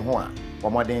when you ho a,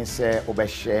 omodin say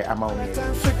obehye amount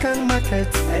African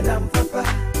market and I'm papa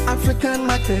African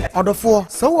market. Order for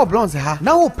so bronze ha.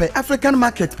 Now pay African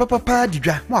market papa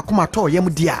didra. Mo akoma to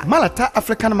yem dia. Malata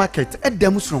African market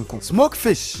edem sronko. Smoked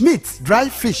fish, meat, dry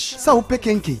fish, so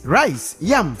kenki, rice,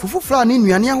 yam, fufu flour ni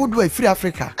nnuane ahodo afiri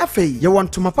Africa. Afei ye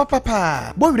want to ma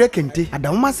papa. Bo wire kente,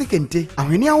 adawoma se kente,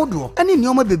 ahwene ahodo. Ani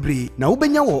nneoma bebre na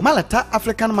wobenya wo Malata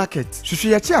African market.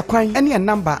 Hwehwe ye chi akwan ene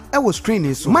number e wo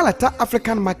screen so. Malata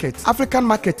African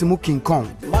market mu King Kong.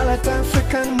 Malata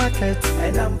African market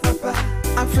edam papa.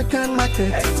 African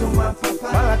market,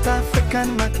 Malata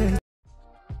African market.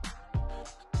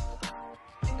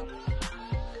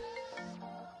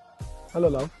 Hello,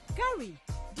 love. Gary,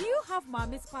 do you have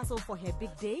Mommy's parcel for her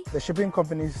big day? The shipping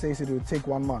company says it will take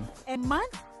 1 month. A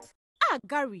month? Ah,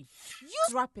 Gary,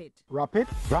 use Rapid. Rapid?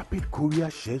 Rapid courier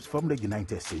ships from the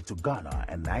United States to Ghana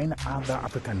and 9 other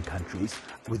African countries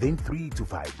within 3 to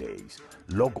 5 days.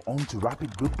 Log on to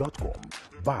rapidgroup.com,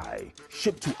 buy,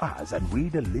 ship to us, and we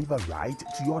deliver right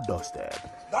to your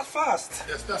doorstep. That fast?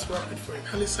 Yes, that's Rapid for you.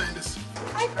 Can you sign this?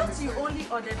 I thought you only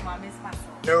ordered Mommy's parcel.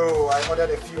 No, I ordered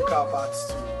a few car parts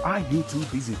too. Are you too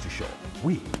busy to shop?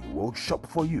 We will shop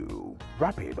for you.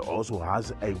 Rapid also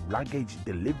has a luggage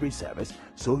delivery service,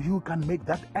 so you can make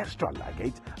that extra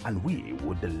luggage and we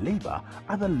will deliver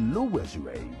at the lowest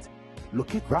rate.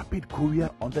 Locate Rapid Courier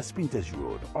on the Spinters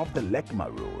Road off the Lekma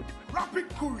Road. Rapid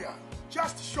Courier.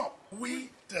 Just shop. We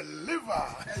deliver.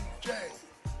 Enjoy.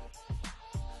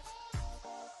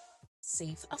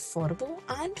 Safe, affordable,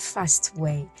 and fast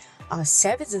way. Our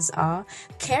services are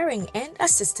caring and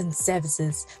assistance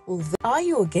services. Are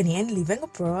you a Ghanaian living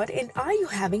abroad and are you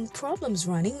having problems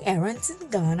running errands in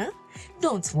Ghana?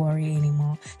 Don't worry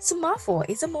anymore. Sumafo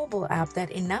is a mobile app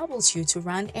that enables you to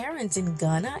run errands in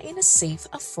Ghana in a safe,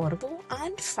 affordable,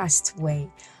 and fast way.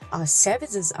 Our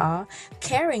services are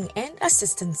caring and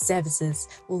assistance services.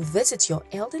 We'll visit your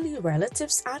elderly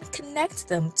relatives and connect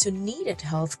them to needed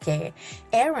health care.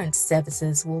 Errand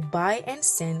services will buy and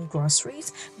send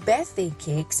groceries, birthday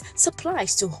cakes,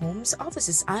 supplies to homes,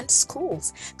 offices, and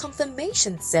schools.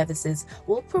 Confirmation services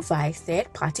will provide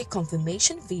third-party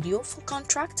confirmation video for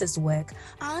contractors' work,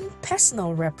 and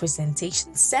personal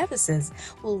representation services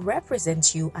will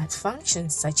represent you at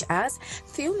functions such as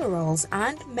funerals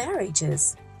and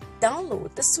marriages. Download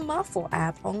the Sumafo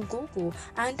app on Google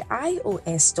and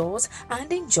iOS stores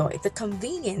and enjoy the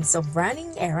convenience of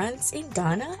running errands in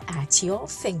Ghana at your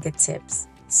fingertips.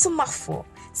 Sumafo,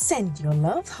 send your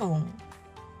love home.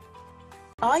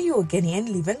 Are you a Ghanaian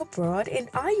living abroad and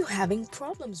are you having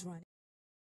problems running?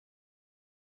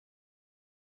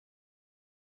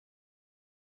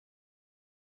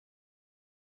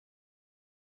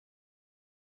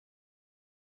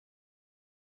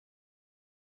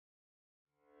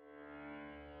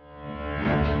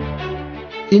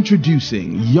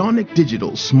 Introducing Ionic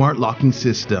Digital Smart Locking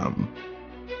System.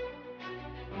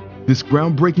 This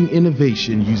groundbreaking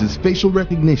innovation uses facial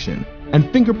recognition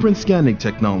and fingerprint scanning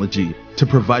technology to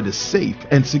provide a safe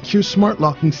and secure smart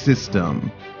locking system.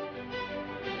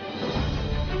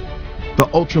 The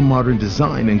ultra-modern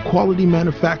design and quality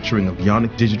manufacturing of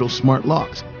Ionic Digital Smart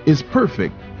Locks is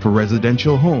perfect for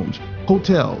residential homes,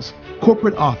 hotels,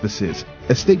 corporate offices,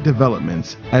 estate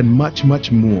developments, and much,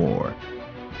 much more.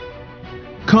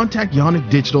 Contact Ionic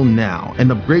Digital now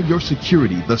and upgrade your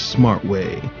security the smart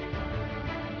way.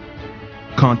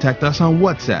 Contact us on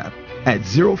WhatsApp at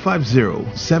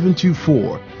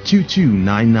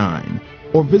 050-724-2299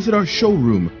 or visit our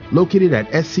showroom located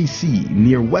at SCC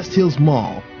near West Hills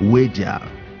Mall, Weja.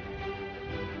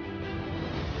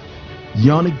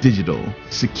 Ionic Digital,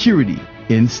 security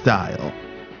in style.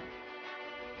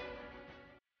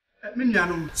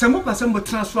 Minianum, some of us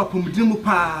transfer from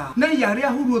Dimupa. Na yare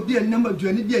ahuru obi enam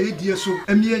aduane bi a yedie so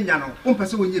amie nya no.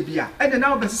 Ompese wonye bia. E de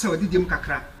na obese se wadidim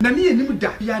kakra. Na ne yenim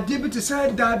da. Ya de bi to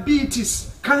say diabetes,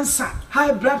 cancer,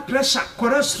 high blood pressure,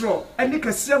 cholesterol, ene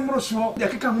kase mroso de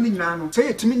keka ho ni nyina no. Se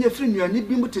yetimi nya firi nnuane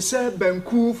bi mu to say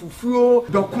banku, fufuo,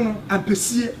 dokono,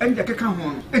 ampesie, ene de keka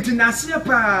ho no. Enti na ase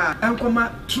pa enkoma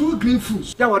True Green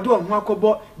Foods. Ya wode ho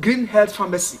akobo Green Health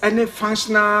Pharmacy, ene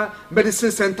functional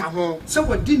medicine center ho. Se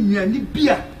wadi ni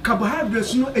bia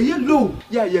carbohydrates no eye low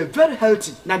yeah very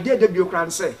healthy na dey de biokran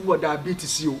say wo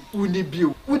diabetes yo uni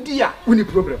bio udi a uni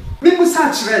problem me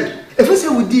musa chire if say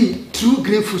udi True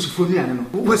Green Foods for me no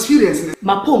was experience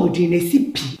ma pom di na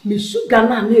sipi me sugar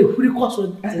na ehuri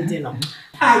koso tete no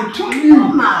I told you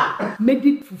ma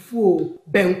medi fufu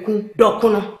benku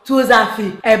dokono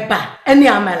tuzafi eba eni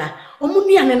amala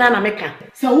omuni ane na meka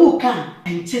se wo kan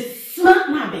enche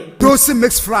Dosi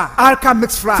mixed flour, Alka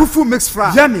mixed flour, Fufu mixed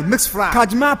flour, Yummy mixed flour,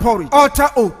 Kajma porridge,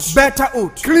 Ultra oat, Better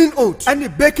oat, Clean oat, and the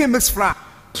baking mixed flour.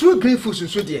 True Green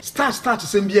Foods so there. Start to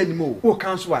send me anymore. Who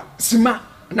counts what? Sima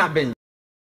na ben.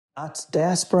 At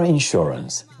Diaspora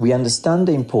Insurance, we understand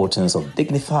the importance of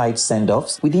dignified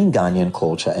send-offs within Ghanaian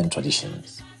culture and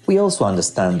traditions. We also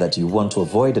understand that you want to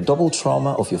avoid the double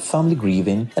trauma of your family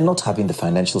grieving and not having the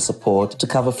financial support to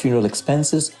cover funeral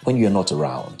expenses when you're not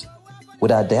around.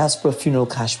 With our Diaspora Funeral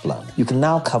Cash Plan, you can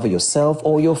now cover yourself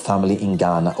or your family in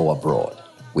Ghana or abroad.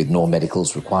 With no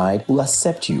medicals required, we'll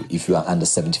accept you if you are under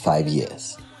 75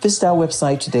 years. Visit our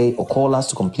website today or call us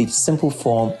to complete a simple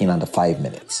form in under 5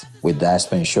 minutes. With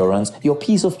Diaspora Insurance, your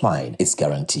peace of mind is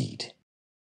guaranteed.